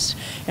mountainous,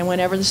 and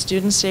whenever the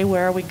students say,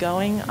 where are we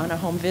going on a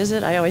home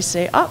visit, I always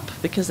say up,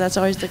 because that's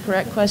always the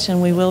correct question.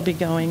 We will be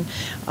going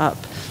up.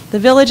 The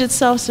village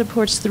itself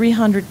supports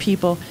 300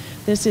 people.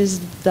 This is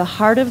the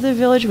heart of the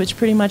village, which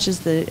pretty much is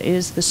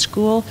the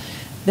school.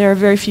 There are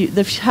very few,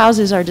 the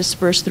houses are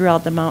dispersed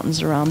throughout the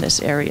mountains around this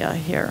area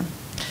here.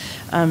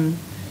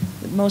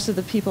 Most of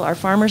the people are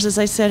farmers, as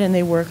I said, and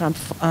they work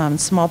on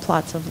small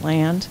plots of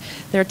land.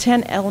 There are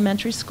 10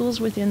 elementary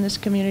schools within this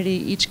community,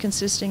 each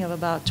consisting of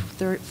about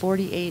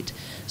 48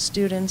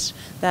 students.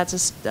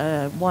 That's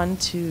 1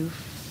 to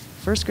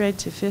 1st grade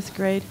to 5th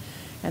grade.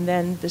 And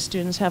then the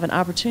students have an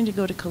opportunity to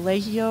go to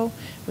colegio,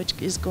 which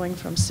is going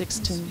from 6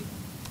 to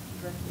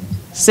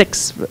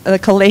 6. The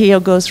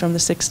colegio goes from the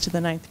 6th to the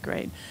 9th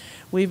grade.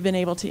 We've been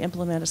able to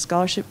implement a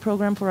scholarship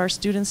program for our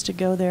students to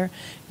go there.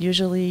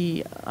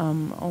 Usually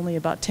only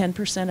about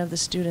 10% of the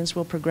students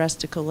will progress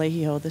to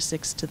colegio, the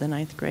 6th to the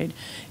 9th grade.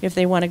 If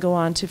they want to go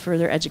on to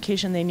further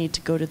education, they need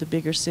to go to the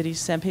bigger cities,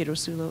 San Pedro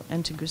Sula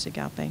and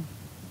Tegucigalpa.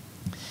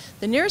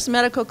 The nearest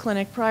medical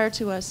clinic prior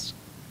to us,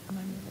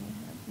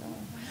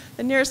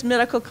 the nearest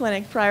medical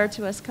clinic prior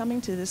to us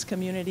coming to this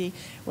community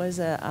was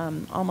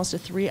almost a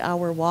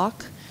 3-hour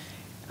walk.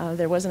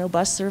 There was no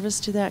bus service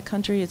to that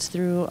country. It's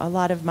through a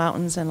lot of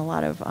mountains and a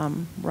lot of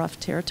rough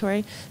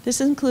territory. This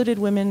included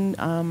women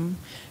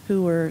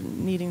who were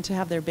needing to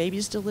have their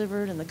babies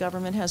delivered, and the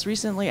government has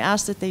recently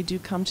asked that they do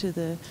come to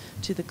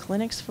the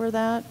clinics for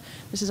that.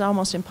 This is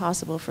almost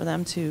impossible for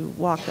them to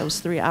walk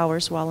those 3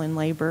 hours while in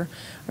labor.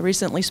 I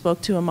recently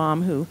spoke to a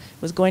mom who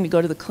was going to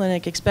go to the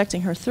clinic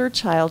expecting her 3rd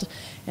child,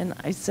 and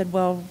I said,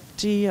 well,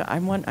 gee,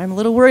 I'm a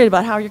little worried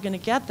about how you're going to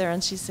get there.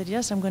 And she said,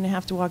 yes, I'm going to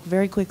have to walk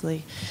very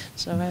quickly.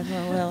 So I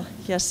thought, well,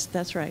 yes,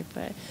 that's right.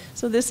 But,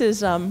 so this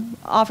is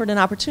offered an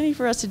opportunity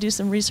for us to do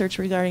some research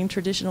regarding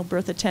traditional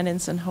birth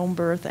attendance and home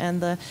birth and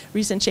the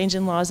recent change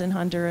in laws in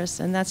Honduras.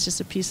 And that's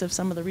just a piece of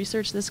some of the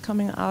research that's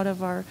coming out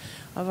of our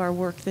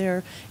work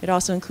there. It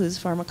also includes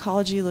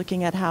pharmacology,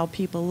 looking at how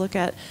people look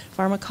at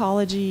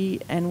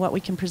pharmacology and what we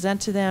can present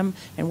to them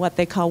and what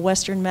they call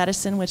Western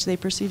medicine, which they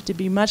perceive to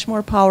be much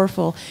more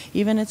powerful.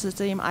 Even it's the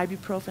same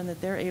ibuprofen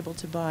that they're able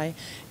to buy,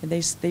 and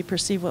they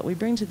perceive what we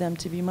bring to them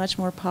to be much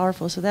more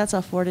powerful. So that's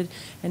afforded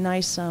a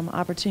nice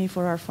opportunity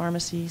for our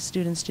pharmacy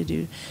students to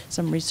do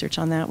some research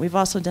on that. We've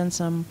also done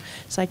some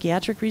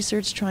psychiatric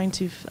research trying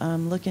to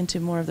look into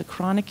more of the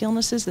chronic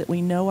illnesses that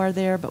we know are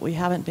there, but we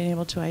haven't been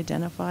able to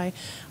identify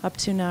up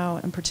to now,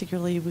 and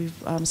particularly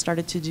we've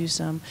started to do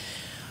some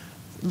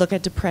look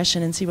at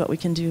depression and see what we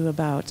can do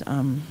about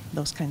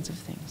those kinds of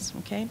things.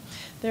 Okay,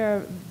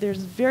 there's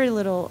very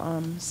little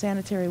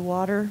sanitary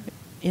water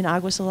in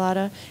Agua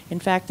Salada. In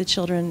fact, the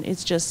children,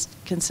 it's just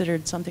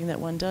considered something that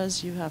one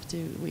does.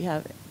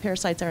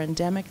 Parasites are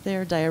endemic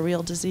there,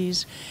 diarrheal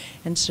disease,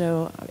 and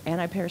so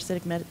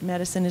antiparasitic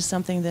medicine is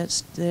something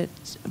that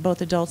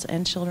both adults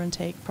and children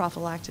take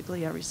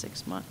prophylactically every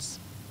 6 months.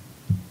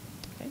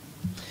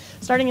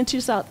 Starting in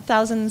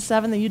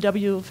 2007, the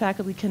UW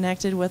faculty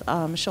connected with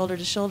Shoulder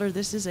to Shoulder.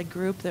 This is a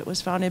group that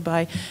was founded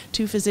by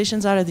 2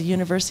 physicians out of the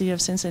University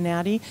of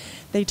Cincinnati.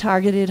 They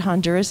targeted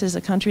Honduras as a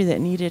country that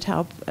needed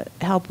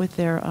help with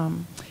their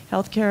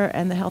healthcare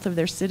and the health of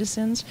their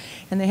citizens.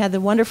 And they had the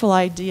wonderful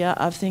idea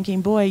of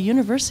thinking, boy,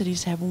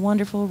 universities have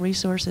wonderful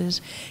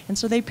resources. And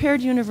so they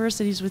paired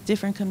universities with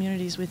different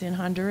communities within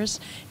Honduras,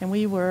 and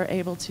we were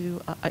able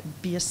to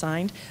be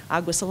assigned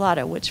Agua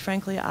Salada, which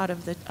frankly out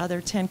of the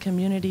other 10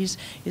 communities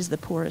is the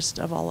poorest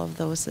of all of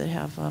those that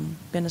have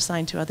been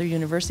assigned to other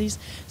universities,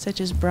 such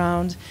as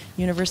Brown,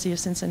 University of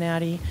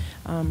Cincinnati,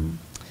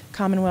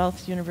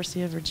 Commonwealth,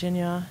 University of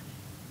Virginia,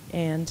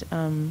 and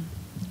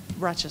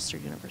Rochester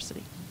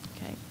University.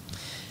 Okay.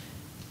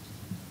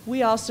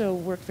 We also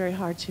work very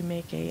hard to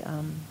make a.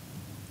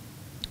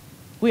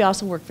 We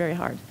also work very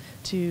hard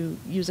to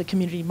use a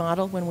community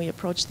model when we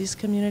approach these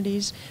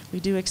communities. We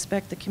do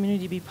expect the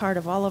community to be part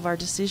of all of our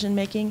decision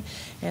making,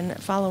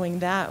 and following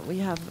that, we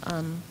have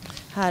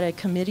had a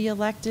committee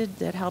elected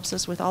that helps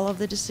us with all of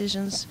the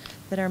decisions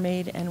that are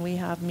made, and we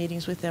have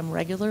meetings with them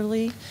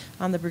regularly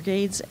on the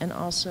brigades and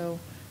also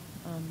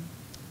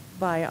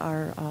by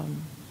our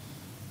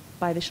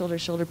by the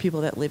shoulder-to-shoulder people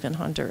that live in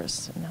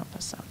Honduras and help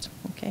us out.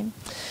 Okay,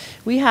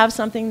 we have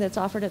something that's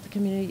offered at the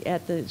community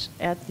at the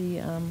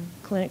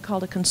clinic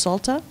called a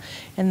consulta,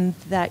 and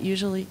that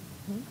usually.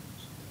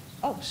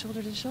 Oh,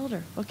 shoulder to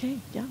shoulder. Okay,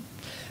 yeah.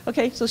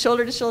 Okay, so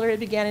shoulder to shoulder. It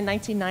began in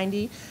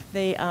 1990.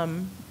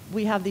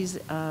 We have these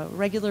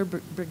regular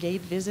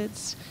brigade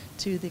visits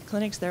to the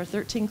clinics. There are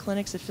 13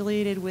 clinics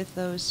affiliated with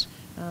those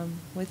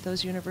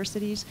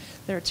universities.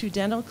 There are 2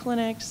 dental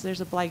clinics.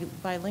 There's a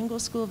bilingual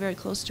school very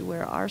close to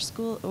where our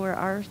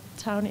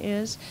town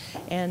is,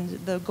 and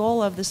the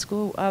goal of the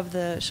school of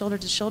the shoulder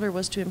to shoulder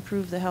was to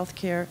improve the health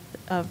and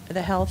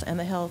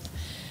the health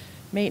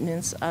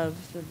maintenance of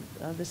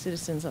the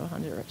citizens of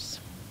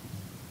Honduras.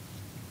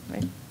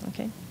 Right?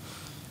 Okay.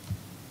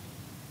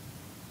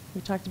 We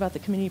talked about the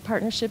community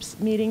partnerships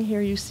meeting. Here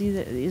you see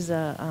that is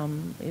a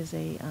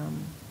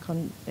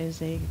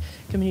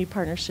community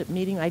partnership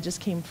meeting. I just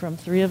came from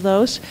 3 of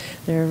those.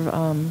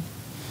 They're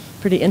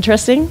pretty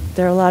interesting.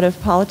 There are a lot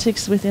of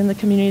politics within the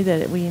community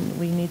that we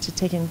need to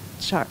take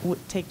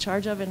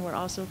charge of, and we're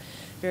also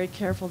very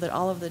careful that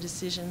all of the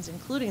decisions,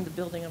 including the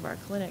building of our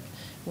clinic,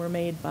 were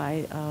made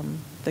by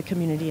the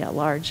community at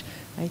large.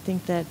 I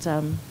think that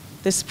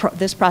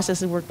this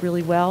process has worked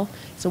really well.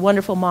 It's a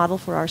wonderful model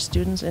for our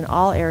students in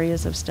all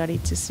areas of study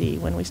to see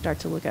when we start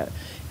to look at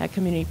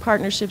community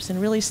partnerships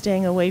and really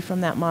staying away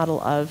from that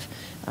model of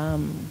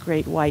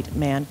great white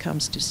man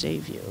comes to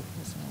save you,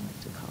 as I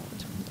like to call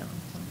it. Yeah,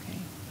 okay,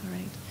 all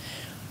right.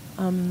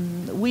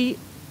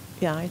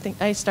 I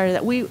think I started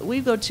that.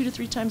 We go 2 to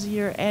 3 times a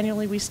year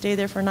annually. We stay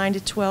there for 9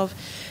 to 12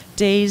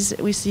 days.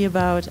 We see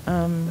about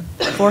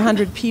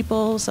 400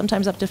 people,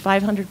 sometimes up to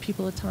 500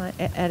 people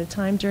at a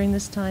time during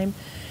this time.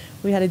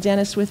 We had a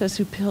dentist with us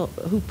who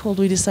pulled,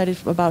 we decided,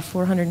 about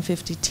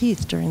 450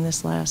 teeth during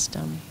this last,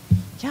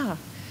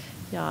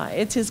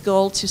 it's his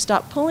goal to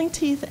stop pulling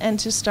teeth and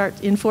to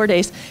start, in 4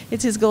 days,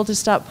 it's his goal to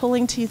stop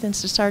pulling teeth and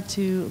to start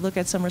to look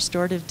at some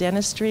restorative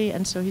dentistry,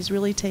 and so he's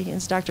really taking,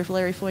 it's Dr.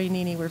 Larry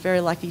Foyanini, we're very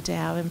lucky to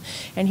have him,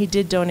 and he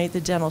did donate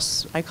the dental,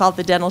 I call it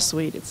the dental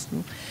suite, it's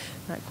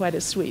not quite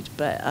as sweet,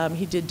 but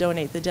he did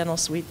donate the dental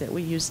suite that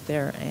we used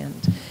there,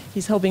 and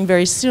he's hoping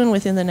very soon,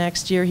 within the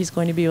next year, he's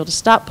going to be able to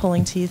stop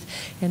pulling teeth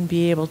and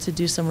be able to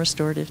do some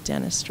restorative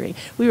dentistry.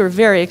 We were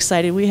very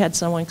excited. We had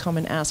someone come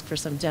and ask for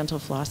some dental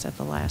floss at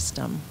the last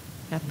meeting.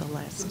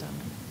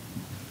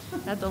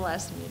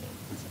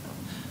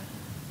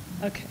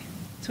 So. Okay,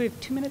 so we have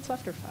 2 minutes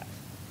left or 5?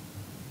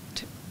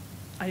 2.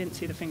 I didn't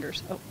see the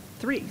fingers. Oh,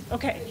 3.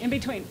 Okay, in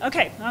between.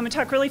 Okay, I'm going to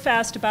talk really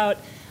fast about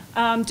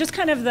just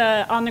kind of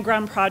the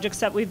on-the-ground projects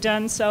that we've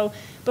done. So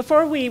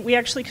before we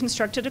actually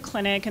constructed a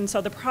clinic, and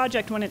so the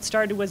project, when it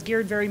started, was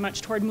geared very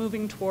much toward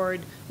moving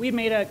toward, we had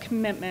made a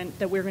commitment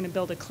that we were going to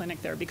build a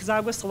clinic there, because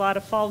Agua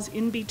Salada falls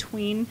in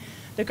between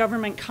the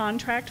government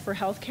contract for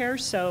healthcare,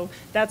 so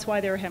that's why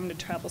they were having to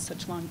travel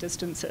such long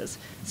distances.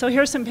 So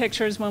here's some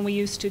pictures when we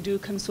used to do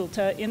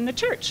consulta in the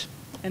church,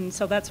 and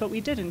so that's what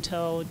we did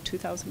until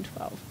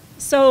 2012.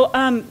 So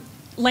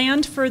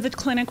land for the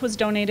clinic was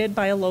donated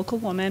by a local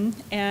woman,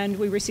 and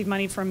we received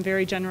money from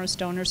very generous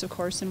donors, of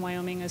course, in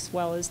Wyoming, as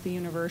well as the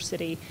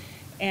university.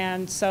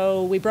 And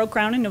so we broke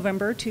ground in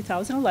November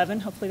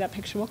 2011. Hopefully that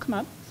picture will come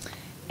up.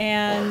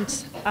 And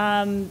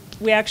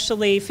we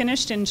actually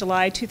finished in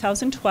July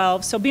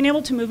 2012. So being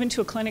able to move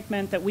into a clinic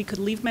meant that we could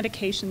leave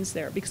medications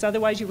there, because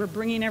otherwise you were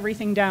bringing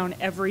everything down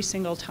every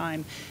single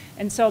time.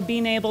 And so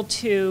being able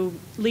to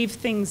leave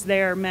things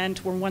there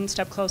meant we're one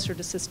step closer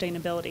to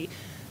sustainability.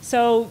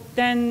 So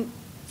then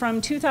from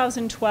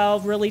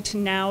 2012 really to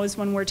now is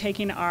when we're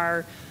taking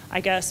our, I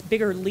guess,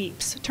 bigger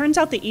leaps. Turns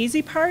out the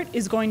easy part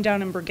is going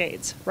down in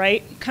brigades,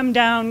 right? Come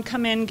down,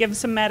 come in, give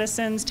some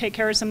medicines, take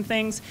care of some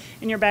things,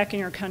 and you're back in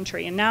your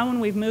country. And now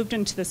when we've moved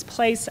into this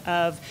place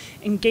of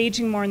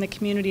engaging more in the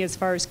community as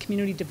far as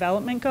community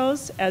development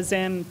goes, as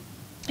in,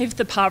 if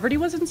the poverty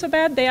wasn't so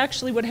bad, they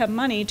actually would have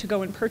money to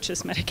go and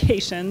purchase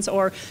medications,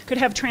 or could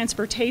have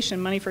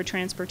transportation, money for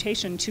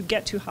transportation to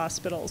get to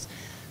hospitals.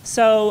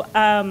 So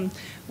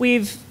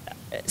we've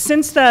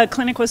Since the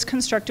clinic was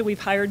constructed,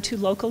 we've hired 2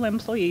 local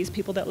employees,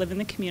 people that live in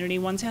the community.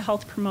 One's a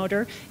health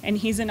promoter, and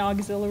he's an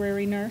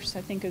auxiliary nurse,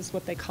 I think is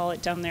what they call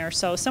it down there.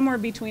 So somewhere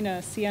between a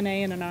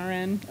CNA and an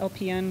RN,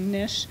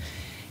 LPN-ish.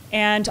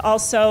 And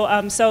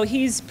also, so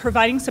he's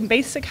providing some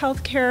basic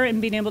health care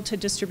and being able to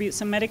distribute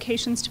some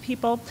medications to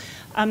people.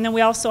 Then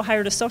we also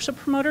hired a social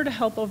promoter to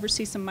help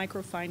oversee some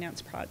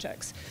microfinance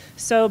projects.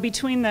 So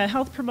between the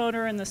health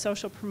promoter and the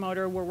social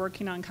promoter, we're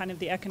working on kind of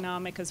the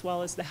economic as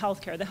well as the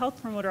health care. The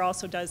health promoter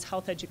also does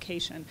health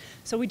education.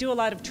 So we do a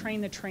lot of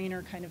train the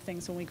trainer kind of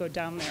things when we go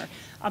down there.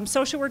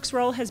 Social work's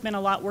role has been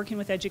a lot working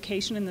with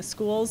education in the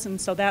schools, and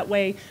so that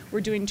way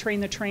we're doing train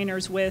the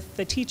trainers with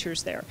the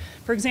teachers there.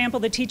 For example,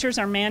 the teachers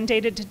are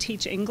mandated to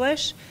teach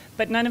English,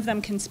 but none of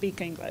them can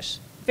speak English.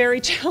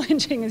 Very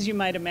challenging, as you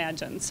might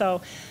imagine.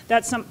 So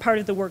that's some part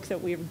of the work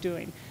that we're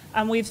doing.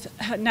 We've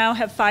now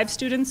have 5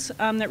 students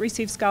that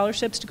receive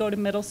scholarships to go to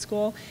middle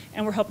school,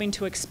 and we're hoping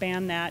to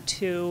expand that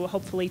to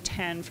hopefully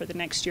 10 for the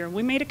next year.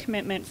 We made a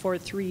commitment for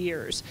 3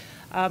 years.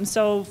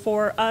 So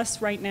for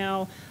us right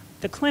now,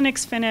 the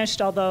clinic's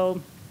finished,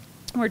 although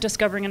we're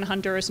discovering in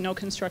Honduras no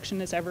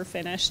construction is ever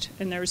finished,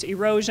 and there's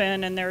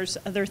erosion and there's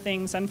other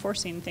things,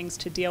 unforeseen things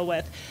to deal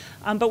with.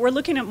 But we're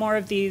looking at more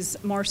of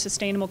these more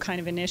sustainable kind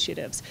of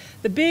initiatives.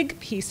 The big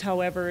piece,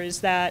 however,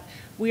 is that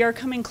we are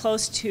coming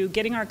close to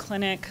getting our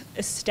clinic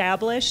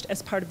established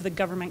as part of the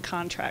government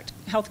contract.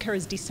 Healthcare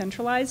is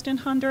decentralized in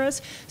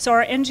Honduras, so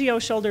our NGO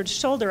Shoulder to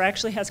Shoulder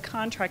actually has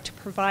contract to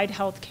provide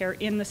healthcare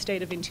in the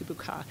state of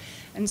Intibucá.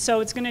 And so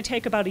it's going to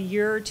take about a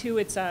year or 2.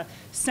 It's a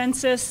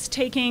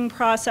census-taking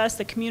process.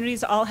 The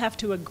communities all have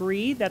to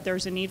agree that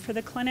there's a need for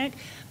the clinic.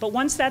 But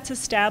once that's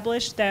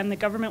established, then the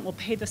government will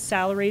pay the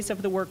salaries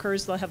of the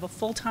workers. They'll have a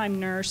full-time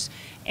nurse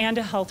and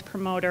a health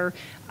promoter,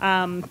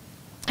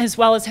 as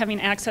well as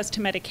having access to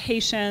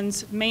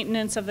medications.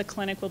 Maintenance of the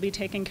clinic will be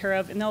taken care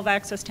of, and they'll have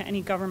access to any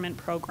government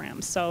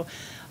programs. So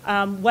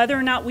whether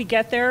or not we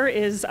get there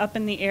is up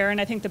in the air, and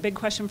I think the big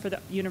question for the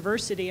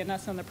university and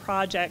us on the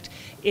project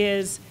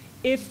is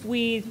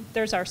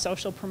there's our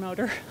social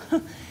promoter,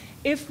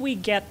 if we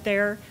get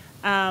there,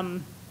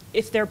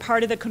 if they're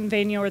part of the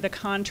convenio or the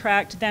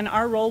contract, then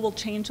our role will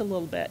change a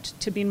little bit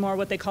to be more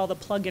what they call the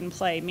plug and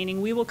play,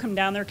 meaning we will come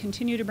down there,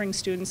 continue to bring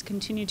students,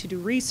 continue to do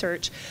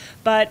research,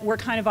 but we're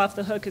kind of off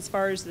the hook as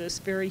far as this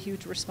very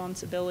huge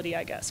responsibility,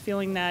 I guess,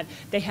 feeling that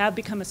they have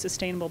become a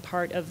sustainable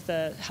part of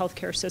the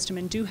healthcare system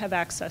and do have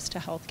access to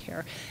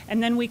healthcare.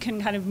 And then we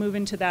can kind of move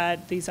into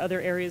these other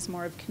areas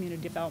more of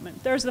community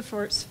development. There's the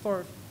first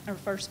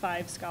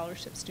 5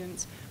 scholarship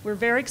students. We're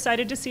very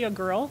excited to see a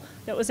girl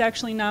that was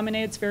actually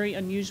nominated. It's very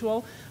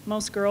unusual.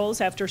 Most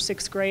girls after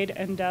 6th grade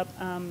end up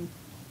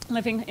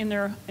living in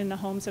the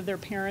homes of their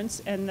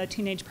parents, and the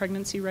teenage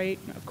pregnancy rate,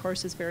 of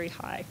course, is very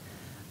high.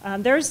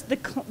 That was the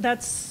clinic.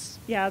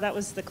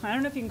 I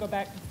don't know if you can go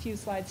back a few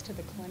slides to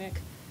the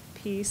clinic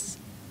piece.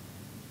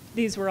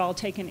 These were all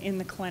taken in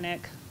the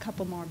clinic. A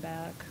couple more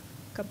back.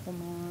 Couple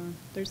more.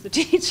 There's the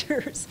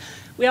teachers.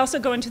 We also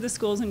go into the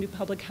schools and do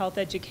public health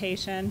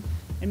education.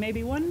 And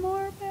maybe one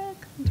more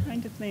back. I'm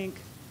trying to think.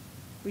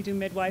 We do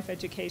midwife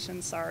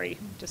education. Sorry,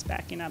 just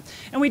backing up.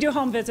 And we do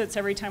home visits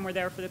every time we're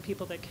there for the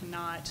people that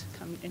cannot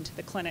come into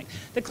the clinic.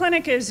 The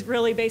clinic is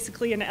really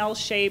basically an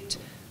L-shaped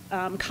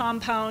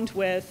compound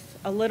with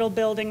a little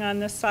building on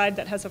this side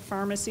that has a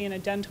pharmacy and a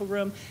dental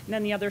room, and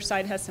then the other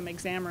side has some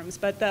exam rooms.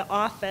 But the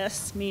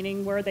office,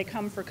 meaning where they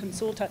come for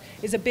consulta,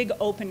 is a big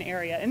open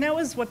area, and that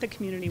was what the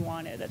community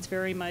wanted. That's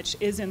very much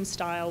is in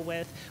style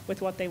with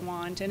what they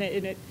want, and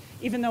it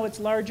even though it's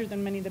larger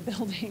than many of the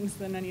buildings,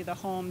 than any of the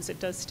homes, it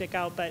does stick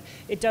out, but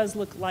it does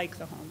look like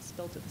the homes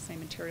built of the same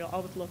material,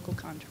 all with local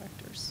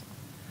contractors.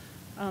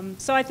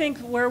 So I think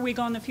where we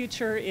go in the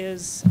future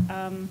is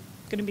going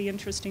to be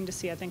interesting to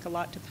see. I think a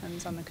lot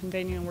depends on the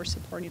convenio, and we're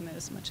supporting that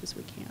as much as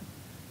we can.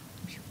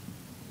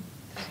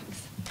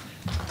 Thanks.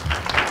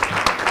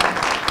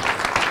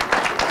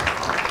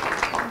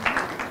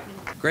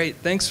 Great.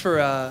 Thanks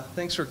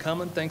for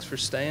coming. Thanks for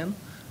staying,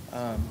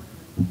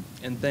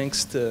 and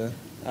thanks to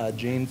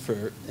Jean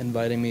for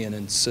inviting me and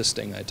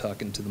insisting I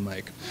talk into the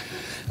mic.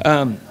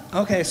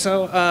 Okay,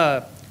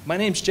 so my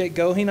name's Jake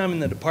Goheen. I'm in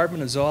the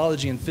Department of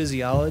Zoology and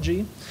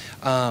Physiology.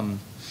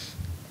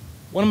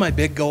 One of my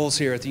big goals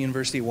here at the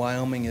University of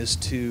Wyoming is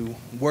to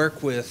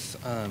work with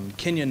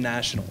Kenyan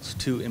nationals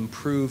to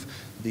improve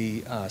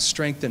the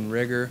strength and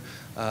rigor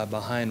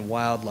behind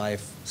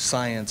wildlife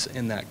science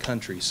in that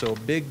country. So a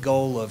big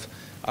goal of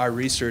our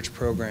research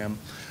program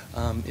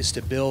is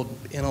to build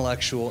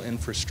intellectual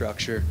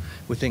infrastructure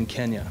within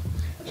Kenya.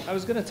 I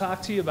was going to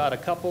talk to you about a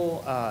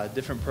couple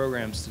different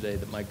programs today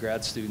that my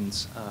grad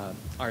students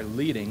are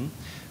leading.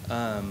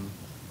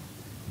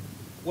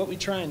 What we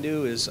try and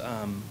do is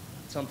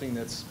something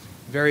that's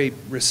very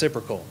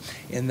reciprocal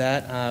in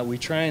that we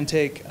try and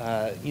take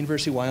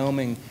University of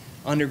Wyoming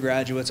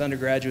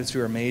undergraduates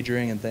who are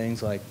majoring in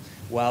things like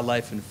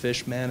wildlife and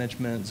fish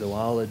management,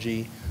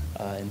 zoology,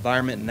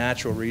 environment and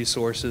natural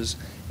resources,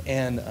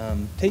 and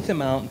take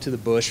them out into the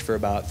bush for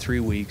about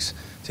 3 weeks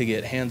to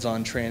get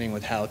hands-on training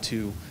with how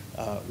to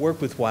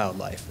work with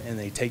wildlife, and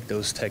they take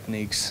those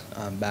techniques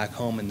back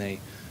home and they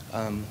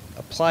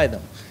apply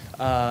them.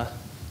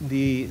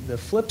 The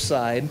flip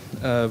side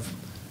of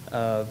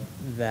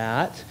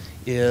that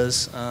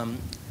is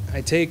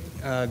I take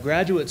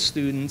graduate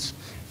students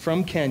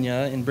from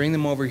Kenya and bring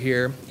them over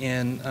here,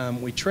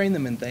 and we train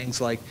them in things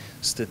like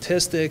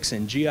statistics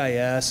and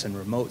GIS and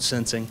remote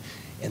sensing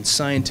and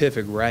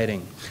scientific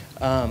writing.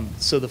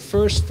 So the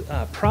first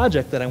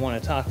project that I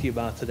want to talk to you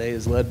about today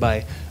is led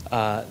by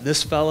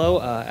this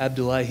fellow,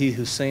 Abdullahi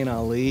Hussein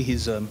Ali.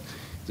 He's a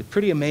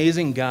pretty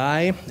amazing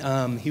guy.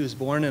 He was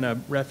born in a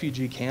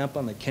refugee camp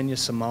on the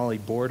Kenya-Somali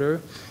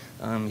border.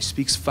 He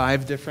speaks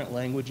 5 different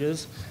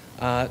languages.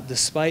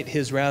 Despite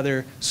his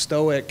rather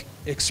stoic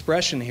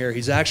expression here,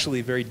 he's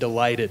actually very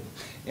delighted.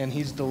 And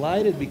he's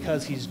delighted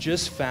because he's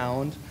just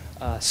found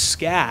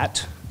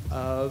scat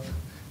of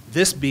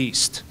this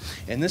beast.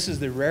 And this is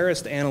the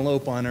rarest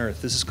antelope on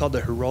earth. This is called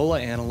the Hirola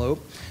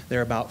antelope. There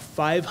are about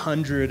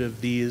 500 of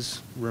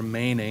these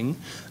remaining.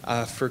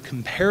 For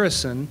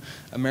comparison,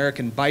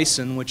 American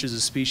bison, which is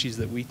a species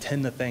that we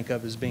tend to think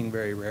of as being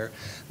very rare,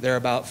 there are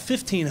about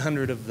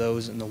 1,500 of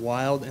those in the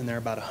wild, and there are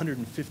about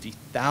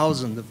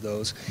 150,000 of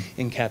those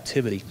in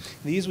captivity.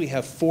 These we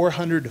have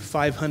 400 to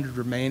 500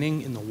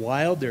 remaining in the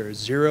wild. There are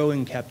 0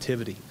 in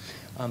captivity.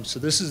 So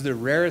this is the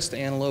rarest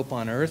antelope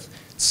on earth.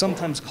 It's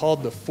sometimes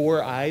called the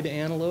 4-eyed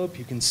antelope.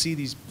 You can see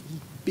these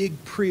big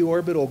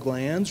preorbital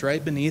glands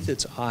right beneath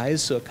its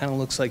eyes, so it kind of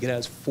looks like it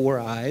has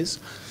 4 eyes.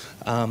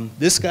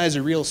 This guy's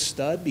a real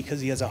stud because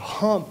he has a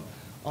hump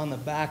on the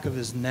back of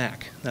his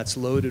neck that's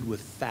loaded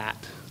with fat,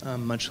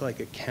 much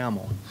like a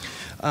camel.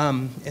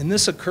 And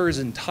this occurs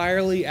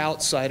entirely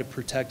outside of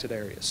protected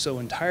areas, so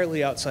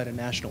entirely outside of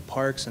national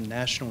parks and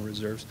national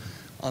reserves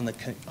on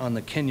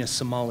the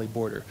Kenya-Somali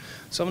border.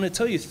 So I'm going to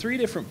tell you 3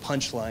 different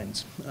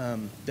punchlines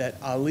that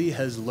Ali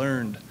has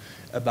learned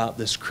about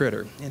this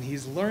critter, and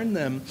he's learned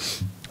them.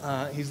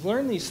 He's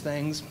learned these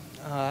things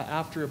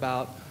after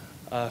about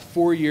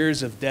 4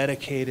 years of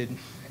dedicated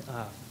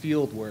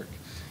field work.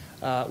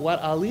 What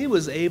Ali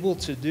was able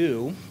to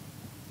do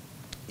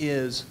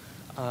is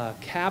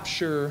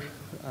capture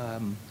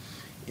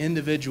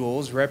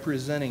individuals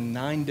representing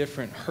 9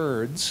 different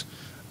herds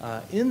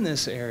in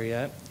this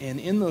area, and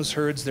in those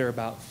herds there are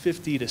about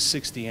 50 to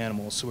 60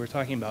 animals, so we're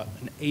talking about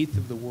 1/8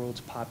 of the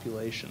world's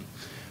population.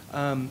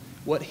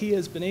 What he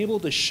has been able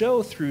to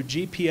show through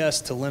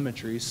GPS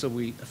telemetry, so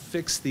we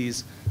affix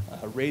these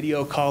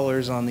radio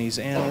collars on these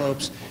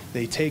antelopes.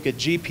 They take a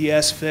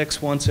GPS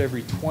fix once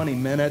every 20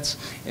 minutes,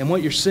 and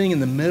what you're seeing in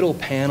the middle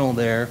panel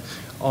there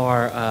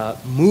are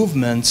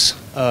movements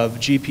of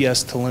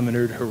GPS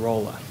telemetered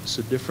Hirola,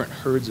 so different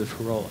herds of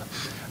Hirola.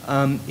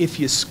 If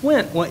you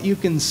squint, what you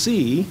can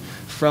see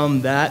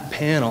from that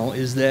panel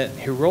is that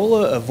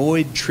Hirola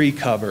avoid tree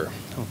cover.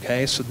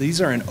 Okay, so these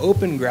are an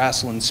open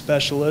grassland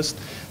specialist.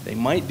 They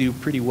might do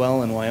pretty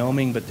well in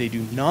Wyoming, but they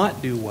do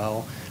not do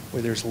well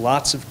where there's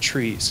lots of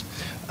trees.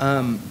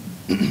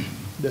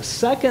 The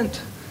second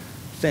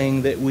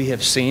thing that we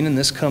have seen, and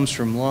this comes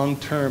from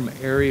long-term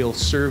aerial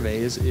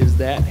surveys, is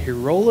that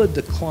Hirola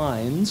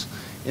declines,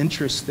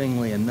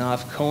 interestingly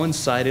enough,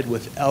 coincided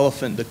with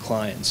elephant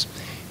declines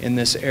in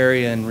this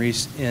area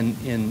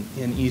in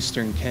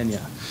eastern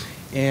Kenya.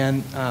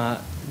 And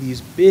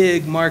these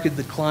big market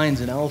declines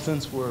in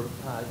elephants were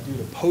due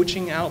to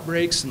poaching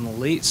outbreaks in the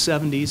late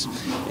 70s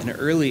and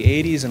early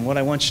 80s. And what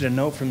I want you to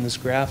note from this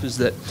graph is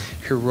that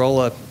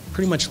Hirola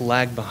pretty much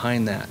lagged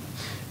behind that.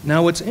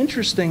 Now what's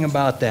interesting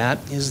about that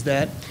is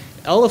that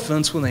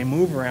elephants, when they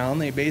move around,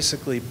 they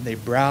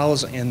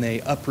browse and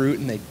they uproot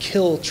and they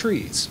kill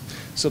trees.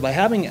 So by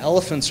having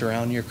elephants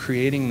around, you're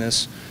creating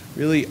this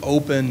really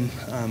open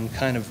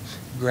kind of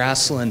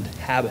grassland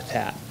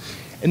habitat.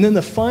 And then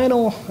the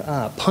final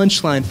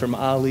punchline from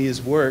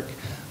Ali's work,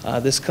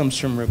 this comes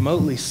from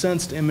remotely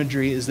sensed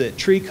imagery, is that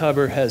tree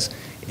cover has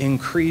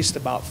increased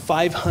about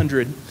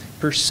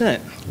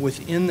 500%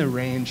 within the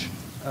range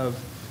of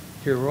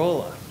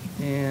Hirola.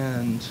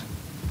 And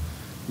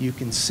you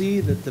can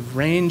see that the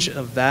range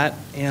of that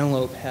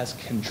antelope has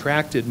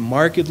contracted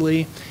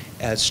markedly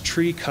as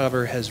tree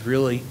cover has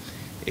really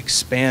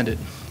expanded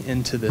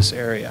into this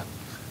area.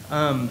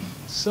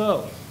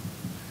 So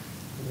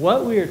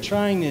what we are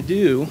trying to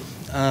do,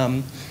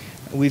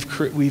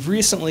 we've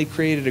recently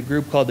created a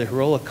group called the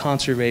Hirola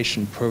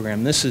Conservation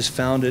Program. This is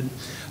founded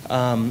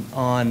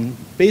on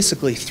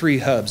basically 3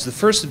 hubs. The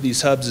first of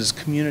these hubs is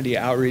community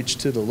outreach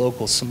to the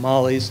local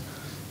Somalis.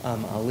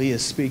 Ali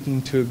is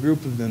speaking to a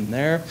group of them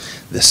there.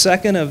 The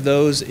second of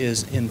those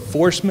is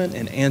enforcement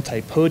and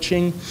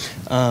anti-poaching.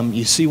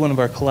 You see one of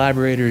our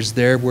collaborators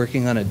there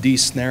working on a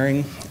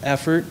de-snaring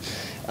effort.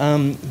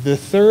 The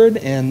third,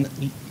 and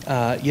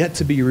yet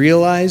to be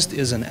realized,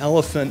 is an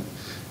elephant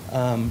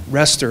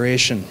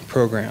restoration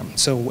program,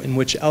 so in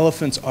which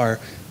elephants are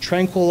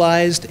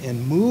tranquilized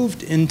and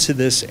moved into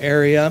this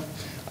area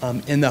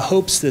in the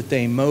hopes that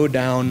they mow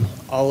down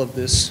all of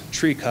this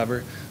tree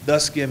cover,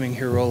 thus giving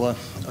Hirola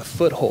a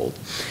foothold.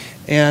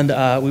 And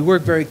we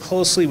work very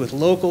closely with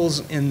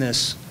locals in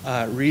this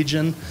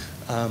region.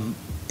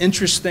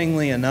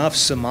 Interestingly enough,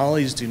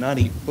 Somalis do not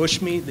eat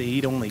bushmeat. They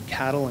eat only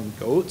cattle and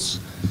goats.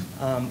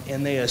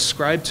 And they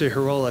ascribe to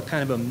Hirola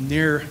kind of a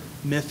near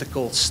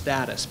mythical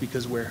status,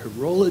 because where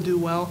Hirola do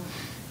well,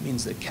 it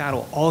means that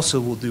cattle also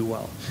will do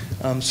well.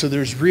 So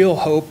there's real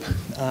hope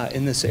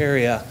in this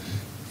area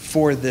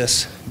for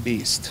this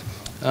beast.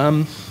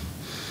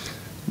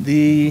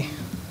 The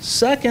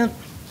second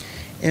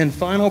and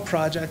final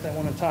project I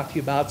want to talk to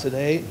you about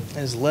today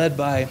is led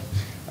by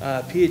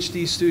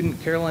PhD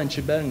student Caroline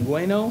Schmidt in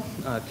Gueno.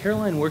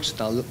 Caroline works at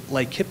the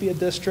Laikipia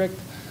district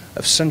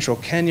of central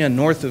Kenya,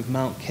 north of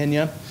Mount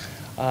Kenya,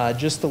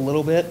 just a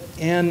little bit.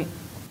 And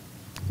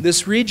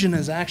this region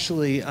is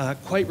actually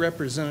quite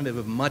representative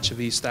of much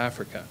of East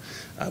Africa.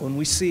 When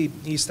we see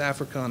East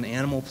Africa on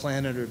Animal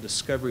Planet or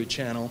Discovery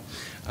Channel,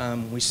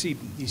 we see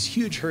these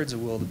huge herds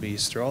of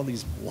wildebeest or all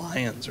these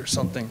lions or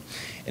something.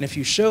 And if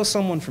you show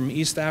someone from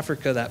East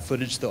Africa that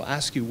footage, they'll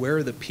ask you, where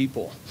are the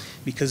people?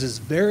 Because it's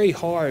very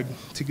hard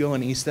to go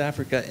in East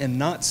Africa and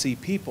not see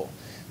people.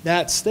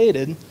 That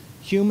stated,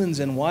 humans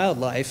and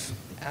wildlife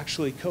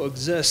actually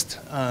coexist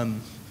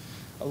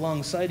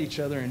alongside each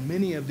other in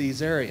many of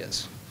these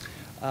areas.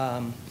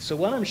 So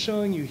what I'm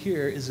showing you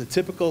here is a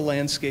typical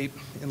landscape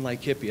in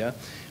Laikipia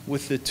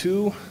with the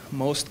two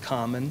most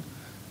common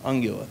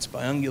ungulates.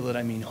 By ungulate,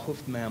 I mean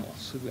hoofed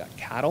mammals. We've got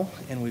cattle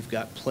and we've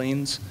got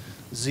plains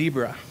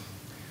zebra.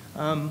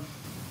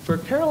 For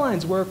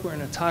Caroline's work, we're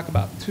going to talk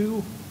about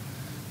two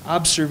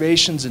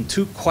observations and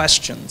two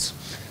questions.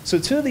 So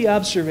two of the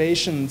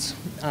observations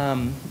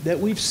that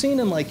we've seen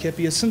in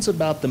Laikipia since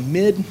about the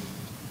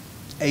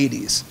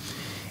mid-'80s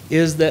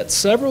is that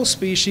several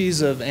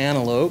species of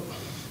antelope,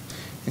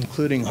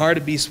 including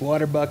hartebeest,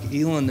 waterbuck,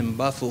 eland, and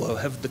buffalo,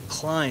 have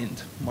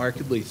declined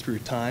markedly through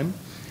time,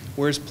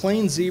 whereas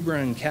plains zebra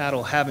and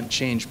cattle haven't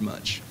changed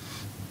much.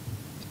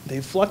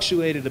 They've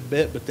fluctuated a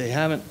bit, but they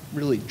haven't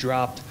really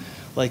dropped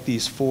like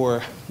these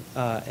four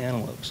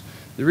antelopes.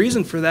 The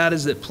reason for that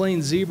is that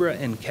plains zebra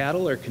and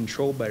cattle are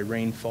controlled by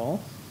rainfall,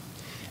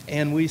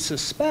 and we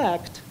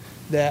suspect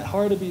that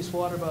hartebeest,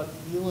 waterbuck,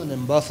 eland,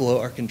 and buffalo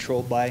are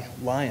controlled by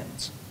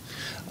lions.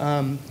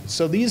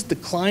 So these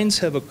declines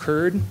have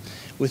occurred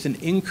with an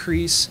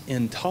increase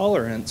in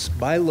tolerance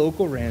by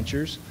local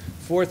ranchers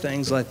for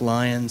things like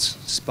lions,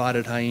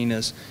 spotted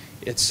hyenas,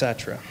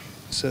 etc.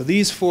 So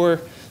these four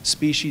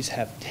species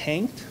have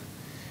tanked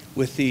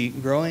with the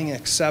growing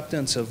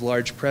acceptance of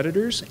large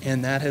predators,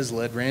 and that has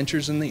led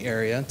ranchers in the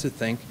area to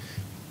think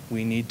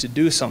we need to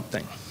do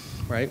something,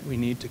 right? We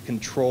need to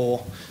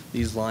control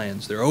these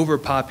lions. They're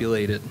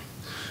overpopulated.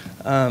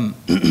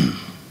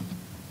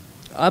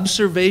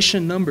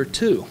 Observation number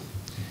 2.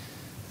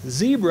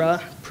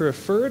 Zebra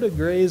prefer to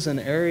graze in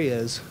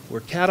areas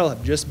where cattle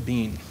have just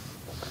been,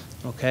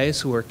 okay?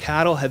 So where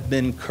cattle have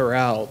been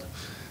corralled.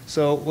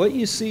 So what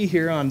you see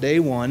here on day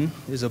 1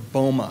 is a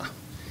boma.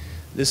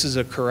 This is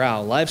a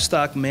corral.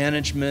 Livestock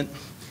management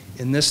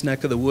in this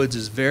neck of the woods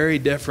is very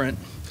different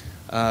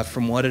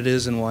from what it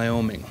is in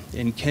Wyoming.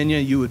 In Kenya,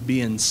 you would be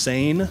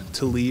insane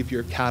to leave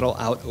your cattle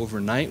out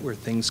overnight where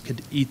things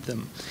could eat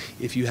them.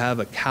 If you have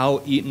a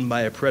cow eaten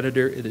by a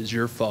predator, it is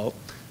your fault,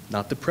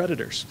 not the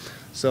predators.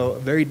 So a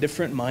very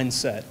different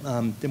mindset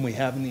than we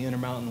have in the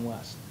Intermountain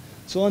West.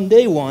 So on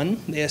day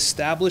 1, they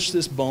established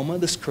this boma,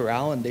 this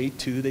corral. On day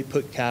 2, they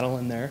put cattle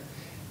in there.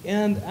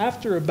 And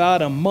after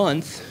about a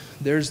month,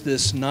 there's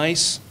this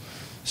nice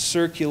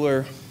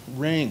circular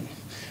ring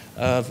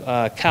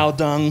of cow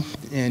dung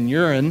and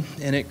urine,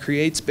 and it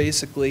creates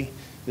basically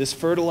this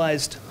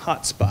fertilized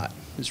hotspot,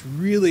 this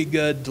really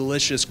good,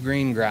 delicious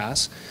green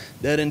grass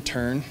that in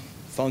turn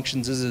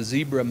functions as a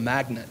zebra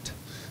magnet.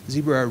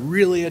 Zebra are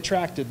really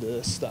attracted to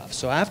this stuff.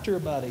 So after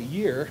about a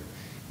year,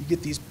 you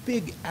get these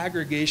big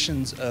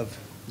aggregations of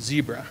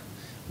zebra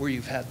where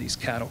you've had these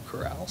cattle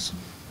corrals.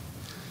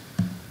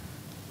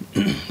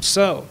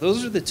 So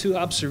those are the 2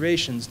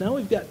 observations. Now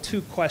we've got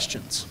 2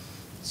 questions.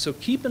 So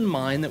keep in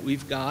mind that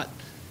we've got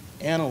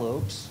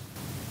antelopes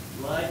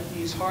like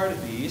these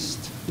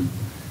hartebeest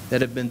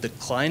that have been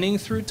declining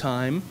through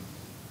time,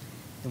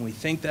 and we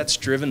think that's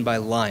driven by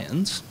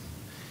lions.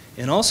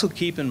 And also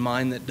keep in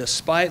mind that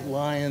despite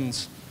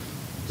lions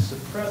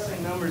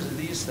suppressing numbers of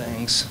these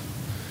things,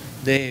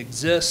 they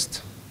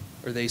exist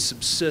or they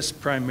subsist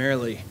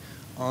primarily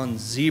on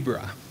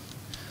zebra.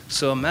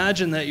 So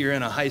imagine that you're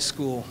in a high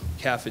school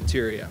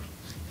cafeteria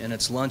and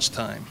it's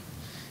lunchtime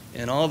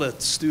and all the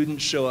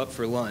students show up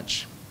for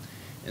lunch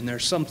and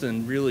there's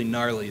something really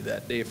gnarly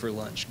that day for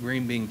lunch,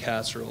 green bean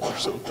casserole or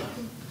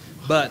something.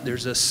 But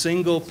there's a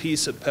single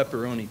piece of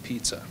pepperoni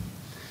pizza.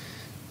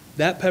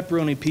 That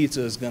pepperoni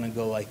pizza is going to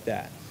go like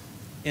that.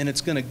 And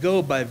it's going to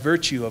go by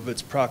virtue of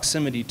its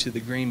proximity to the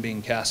green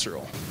bean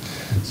casserole.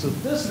 So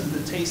this is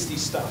the tasty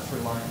stuff for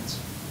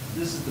lions.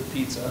 This is the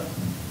pizza.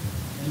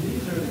 And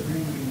these are the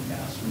green bean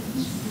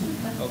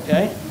casseroles.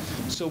 Okay?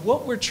 So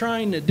what we're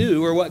trying to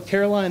do, or what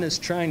Caroline is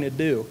trying to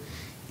do,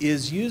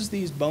 is use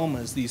these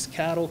bomas, these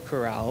cattle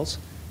corrals,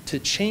 to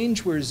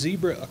change where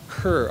zebra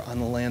occur on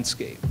the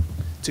landscape,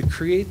 to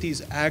create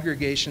these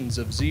aggregations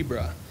of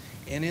zebra.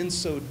 And in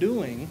so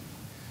doing,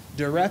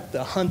 direct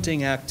the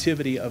hunting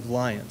activity of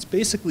lions,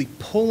 basically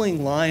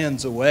pulling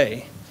lions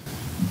away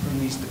from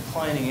these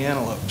declining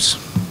antelopes,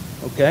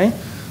 okay?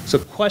 So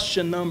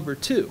question number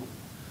 2,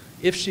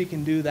 if she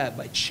can do that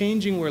by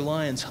changing where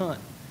lions hunt,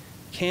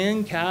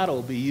 can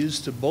cattle be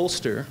used to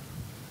bolster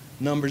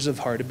numbers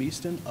of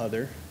hartebeest and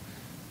other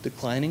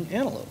declining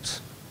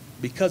antelopes?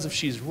 Because if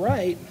she's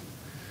right,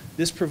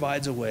 this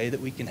provides a way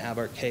that we can have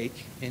our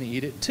cake and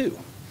eat it too,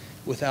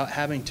 without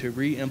having to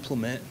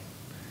re-implement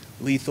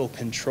lethal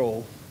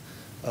control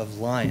of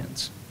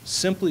lions,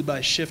 simply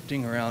by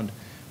shifting around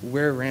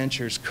where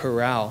ranchers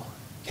corral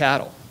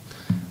cattle.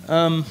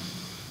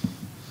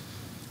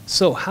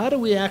 So how do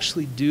we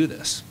actually do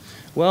this?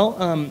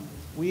 Well,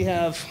 we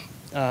have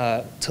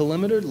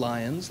telemetered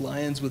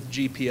lions with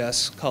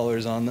GPS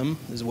collars on them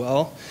as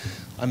well.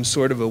 I'm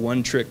sort of a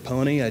one-trick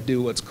pony. I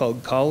do what's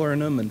called collaring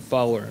them and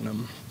following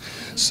them.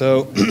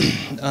 So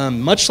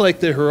much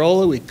like the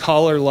Horola, we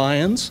collar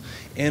lions,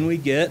 and we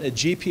get a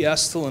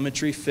GPS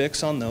telemetry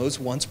fix on those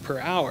once per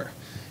hour.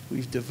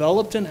 We've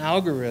developed an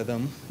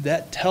algorithm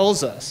that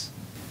tells us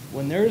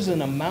when there's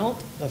an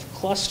amount of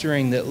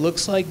clustering that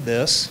looks like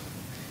this,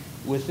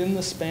 within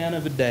the span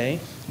of a day,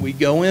 we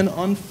go in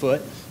on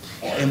foot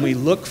and we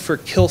look for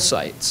kill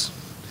sites,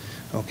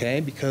 okay?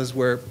 Because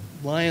where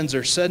lions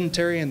are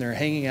sedentary and they're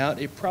hanging out,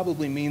 it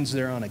probably means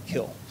they're on a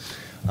kill.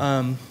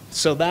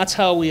 So that's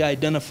how we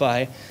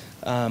identify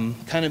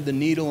kind of the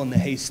needle in the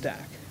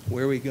haystack,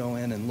 where we go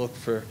in and look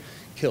for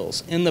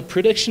kills. And the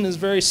prediction is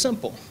very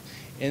simple,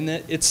 in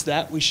that it's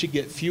that we should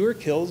get fewer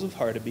kills of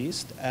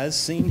hartebeest, as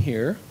seen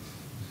here.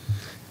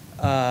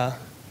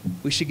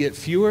 We should get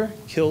fewer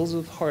kills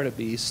of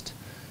hartebeest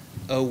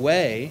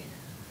away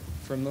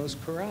from those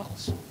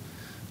corrals,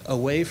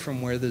 away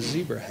from where the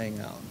zebra hang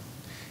out.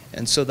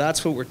 And so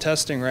that's what we're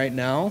testing right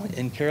now.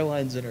 And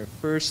Caroline's in her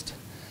first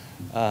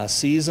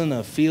season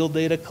of field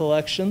data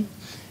collection.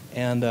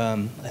 And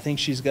I think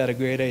she's got a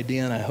great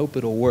idea, and I hope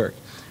it'll work.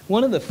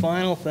 One of the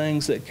final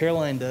things that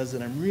Caroline does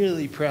that I'm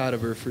really proud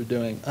of her for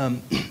doing,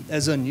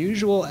 as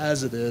unusual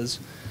as it is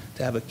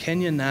to have a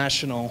Kenyan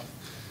national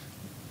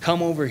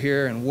come over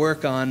here and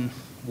work on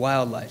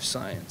wildlife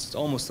science, it's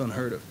almost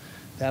unheard of.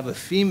 To have a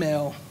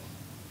female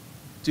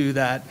do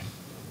that,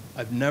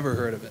 I've never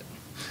heard of it.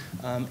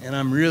 And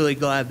I'm really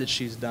glad that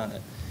she's done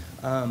it.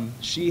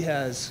 She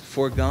has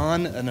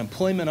foregone an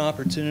employment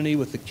opportunity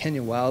with the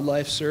Kenya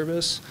Wildlife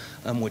Service,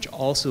 which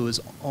also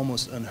is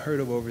almost unheard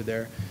of over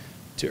there,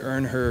 to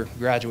earn her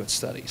graduate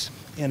studies.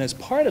 And as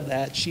part of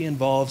that, she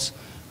involves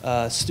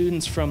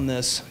students from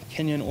this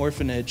Kenyan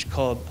orphanage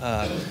called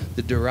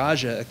the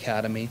Daraja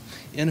Academy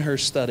in her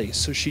studies.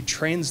 So she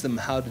trains them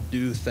how to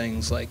do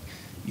things like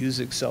use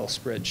Excel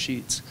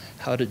spreadsheets,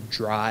 how to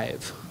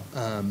drive,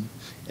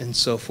 and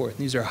so forth.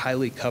 These are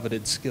highly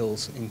coveted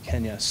skills in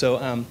Kenya.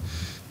 So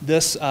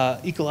this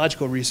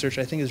ecological research,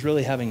 I think, is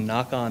really having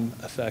knock-on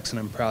effects, and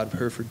I'm proud of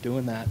her for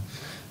doing that.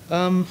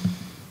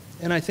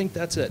 And I think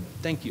that's it.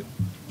 Thank you.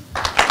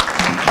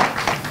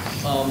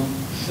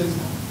 Since,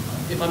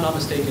 if I'm not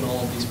mistaken, all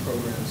of these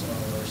programs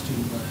are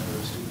student-led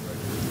or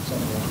student-directed or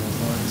something along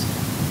those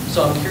lines.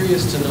 So I'm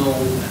curious to know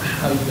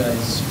how you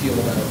guys feel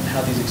about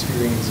how these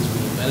experiences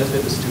will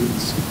benefit the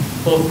students,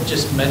 both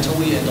just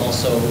mentally and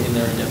also in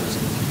their endeavors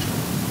in the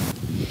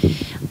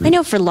future. I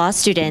know for law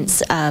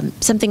students,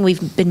 something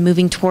we've been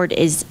moving toward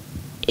is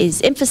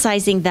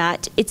emphasizing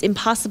that it's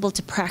impossible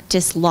to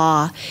practice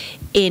law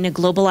in a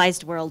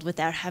globalized world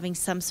without having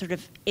some sort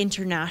of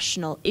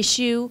international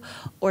issue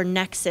or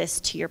nexus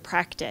to your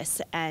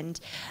practice. And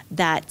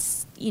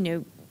that's, you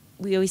know,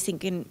 we always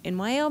think in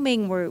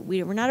Wyoming,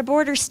 we're not a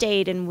border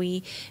state, and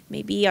we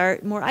maybe are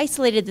more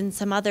isolated than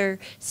some other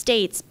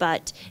states,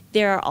 but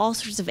there are all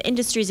sorts of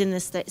industries in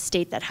this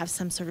state that have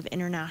some sort of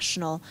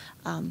international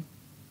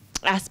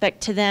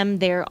aspect to them.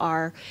 There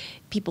are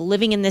people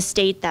living in this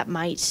state that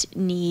might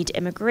need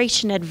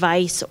immigration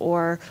advice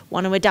or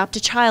want to adopt a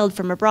child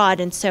from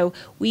abroad. And so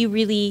we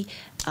really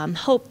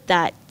hope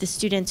that the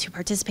students who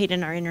participate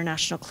in our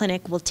international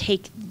clinic will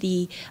take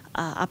the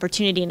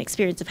opportunity and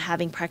experience of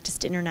having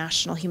practiced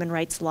international human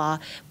rights law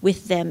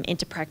with them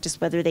into practice,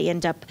 whether they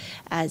end up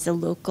as a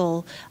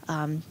local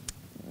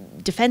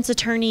defense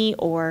attorney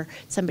or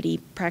somebody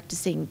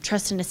practicing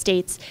trust and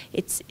estates.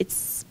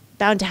 It's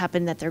bound to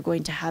happen that they're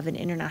going to have an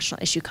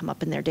international issue come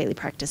up in their daily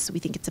practice. So we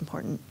think it's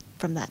important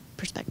from that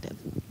perspective.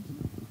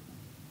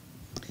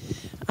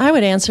 I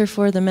would answer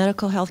for the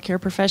medical healthcare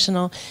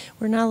professional.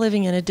 We're now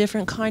living in a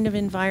different kind of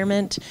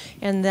environment,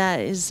 and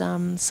that is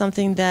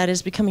something that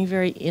is becoming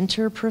very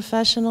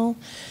interprofessional.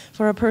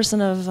 For a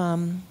person of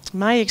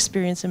my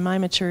experience and my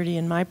maturity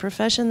in my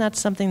profession,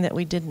 that's something that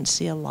we didn't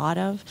see a lot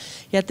of.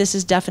 Yet this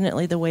is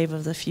definitely the wave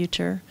of the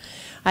future.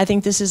 I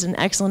think this is an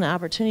excellent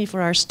opportunity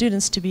for our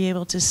students to be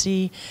able to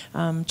see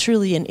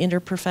truly an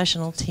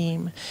interprofessional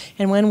team.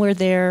 And when we're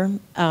there,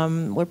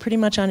 we're pretty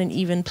much on an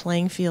even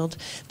playing field.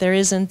 There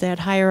isn't that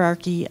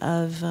hierarchy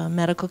of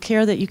medical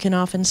care that you can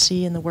often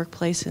see in the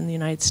workplace in the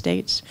United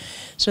States.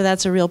 So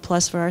that's a real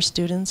plus for our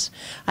students.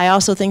 I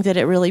also think that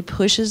it really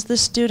pushes the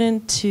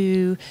student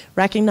to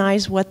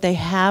recognize what they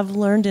have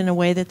learned in a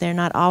way that they're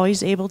not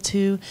always able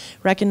to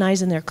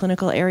recognize in their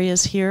clinical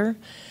areas here.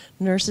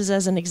 Nurses,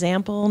 as an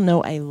example,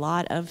 know a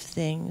lot of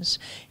things,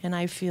 and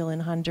I feel in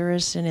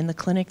Honduras and in the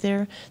clinic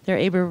there,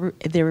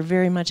 they're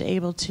very much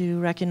able to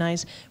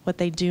recognize what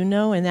they do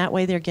know, and that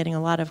way they're getting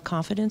a lot of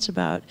confidence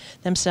about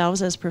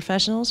themselves as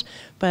professionals,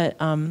 but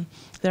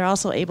they're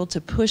also able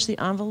to push the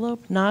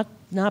envelope, not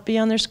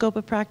beyond their scope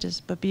of practice,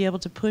 but be able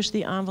to push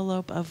the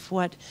envelope of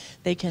what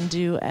they can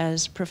do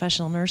as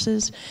professional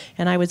nurses.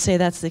 And I would say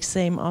that's the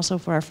same also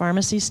for our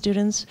pharmacy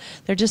students.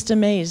 They're just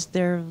amazed.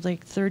 They're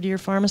like third-year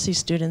pharmacy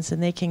students,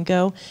 and they can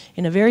go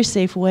in a very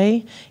safe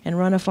way and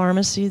run a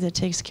pharmacy that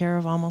takes care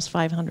of almost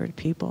 500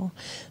 people.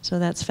 So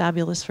that's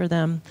fabulous for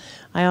them.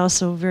 I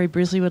also very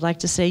briefly would like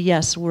to say,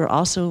 yes, we're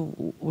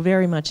also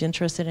very much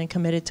interested and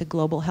committed to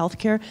global health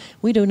care.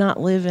 We do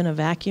not live in a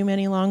vacuum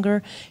any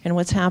longer, and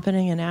what's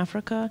happening in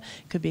Africa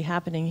could be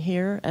happening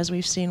here, as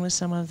we've seen with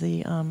some of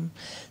the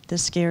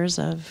scares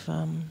of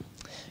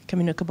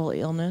communicable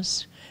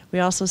illness. We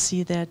also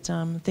see that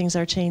things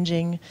are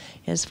changing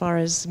as far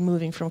as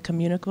moving from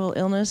communicable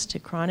illness to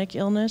chronic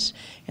illness,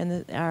 and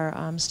that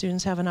our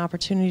students have an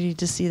opportunity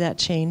to see that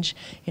change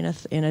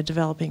in a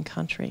developing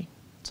country.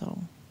 So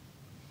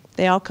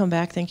they all come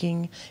back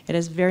thinking it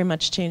has very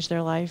much changed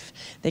their life.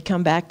 They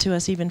come back to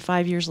us even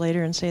 5 years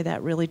later and say,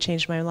 that really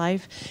changed my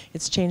life.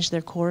 It's changed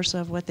their course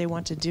of what they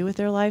want to do with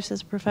their lives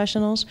as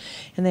professionals.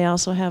 And they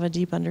also have a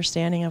deep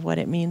understanding of what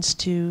it means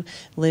to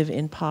live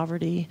in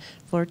poverty.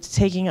 For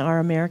taking our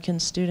American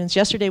students,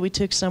 yesterday we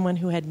took someone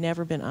who had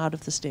never been out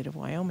of the state of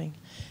Wyoming.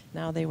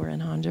 Now they were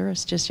in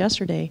Honduras just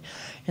yesterday.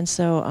 And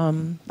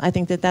so I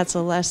think that that's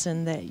a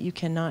lesson that you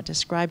cannot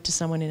describe to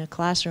someone in a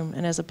classroom.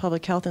 And as a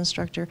public health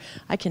instructor,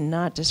 I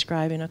cannot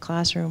describe in a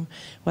classroom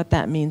what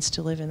that means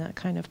to live in that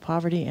kind of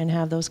poverty and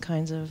have those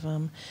kinds of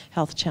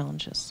health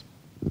challenges.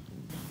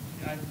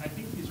 Yeah, I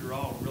think these are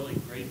all really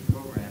great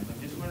programs.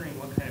 I'm just wondering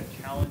what kind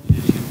of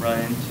challenges you run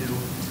into,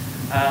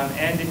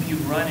 and if you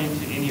run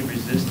into any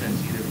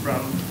resistance either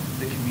from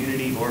the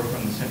community or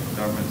from the central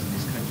governments in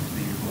these countries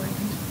that you're going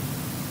into.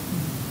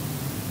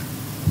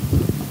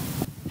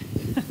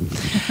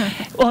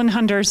 Well, in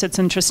Honduras, it's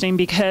interesting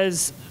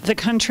because the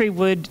country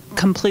would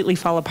completely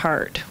fall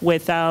apart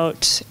without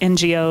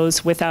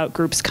NGOs, without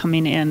groups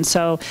coming in.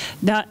 So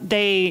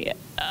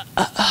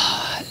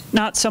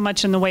not so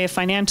much in the way of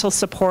financial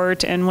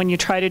support, and when you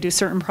try to do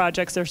certain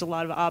projects, there's a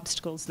lot of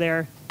obstacles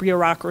there,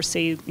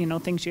 bureaucracy,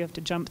 things you have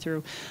to jump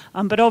through.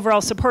 But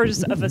overall support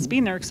of us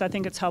being there, because I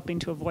think it's helping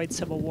to avoid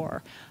civil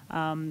war.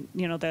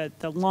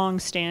 The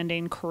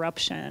long-standing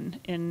corruption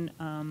in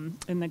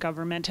the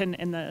government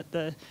and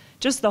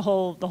just the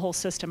whole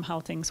system, how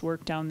things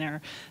work down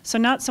there. So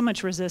not so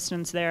much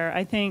resistance there.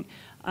 I think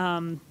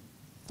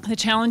the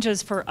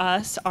challenges for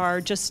us are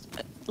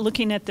just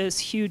looking at this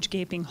huge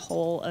gaping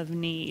hole of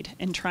need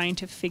and trying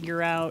to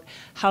figure out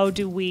how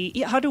do we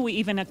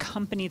even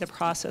accompany the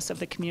process of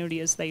the community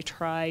as they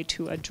try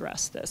to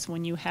address this.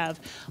 When you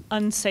have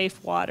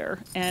unsafe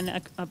water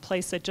and a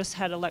place that just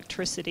had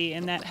electricity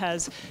and that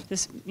has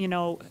this,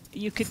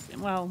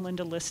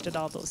 Linda listed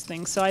all those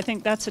things. So I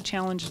think that's a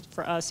challenge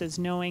for us, is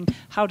knowing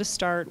how to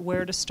start,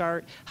 where to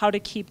start, how to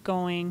keep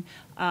going,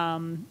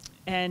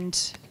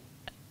 and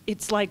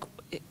it's like,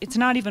 it's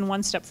not even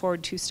one step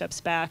forward, 2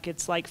 steps back.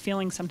 It's like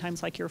feeling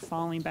sometimes like you're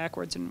falling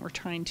backwards, and we're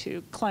trying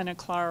to kind of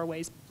claw our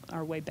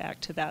way back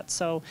to that.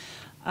 So,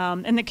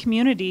 and the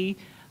community,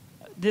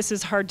 this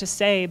is hard to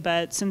say,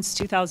 but since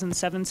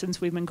 2007, since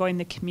we've been going,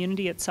 the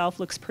community itself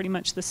looks pretty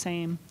much the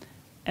same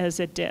as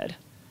it did.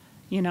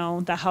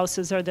 The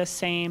houses are the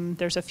same.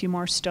 There's a few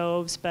more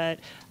stoves, but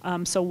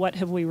so what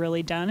have we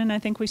really done? And I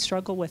think we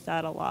struggle with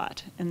that a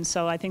lot. And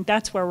so I think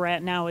that's where we're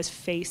at now, is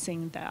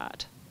facing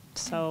that.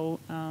 So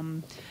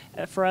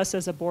for us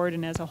as a board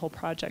and as a whole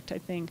project, I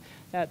think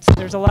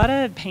there's a lot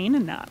of pain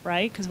in that,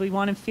 right? Because we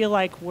want to feel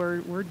like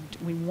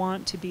we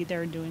want to be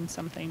there doing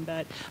something.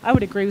 But I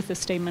would agree with the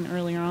statement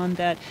earlier on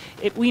that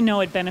we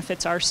know it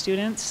benefits our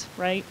students,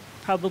 right?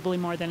 Probably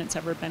more than it's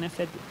ever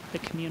benefited the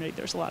community.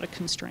 There's a lot of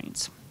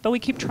constraints, but we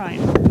keep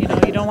trying. You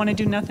don't want to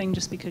do nothing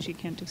just because you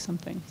can't do some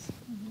things.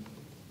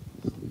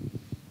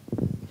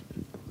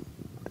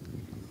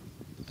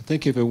 I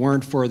think if it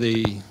weren't for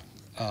the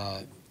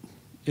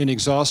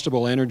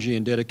inexhaustible energy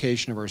and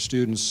dedication of our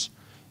students,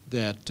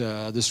 that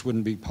this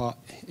wouldn't be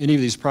any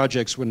of these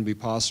projects wouldn't be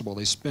possible.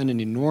 They spend an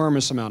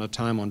enormous amount of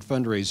time on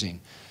fundraising,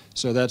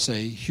 so that's a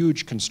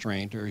huge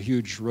constraint or a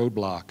huge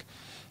roadblock.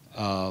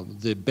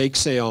 The bake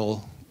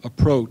sale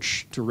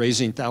approach to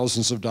raising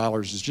thousands of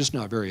dollars is just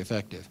not very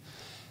effective.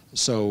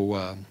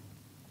 So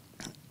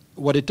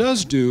what it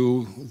does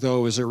do,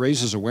 though, is it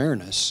raises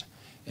awareness,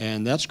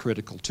 and that's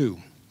critical too.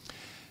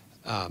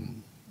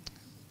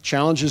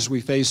 Challenges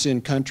we face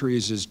in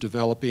countries is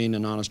developing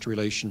an honest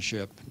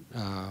relationship,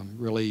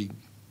 really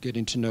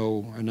getting to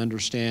know and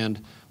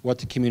understand what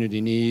the community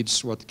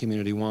needs, what the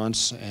community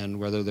wants, and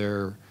whether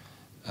they're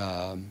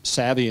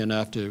savvy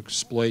enough to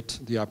exploit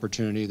the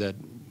opportunity that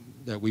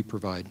we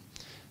provide.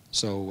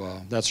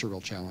 So that's a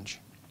real challenge.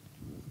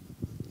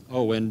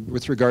 Oh, and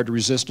with regard to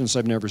resistance,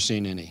 I've never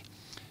seen any.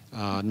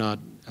 Not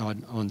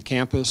on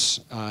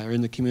campus or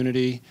in the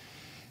community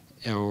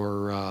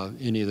or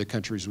any of the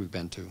countries we've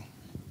been to.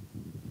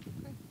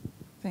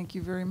 Thank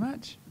you very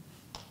much.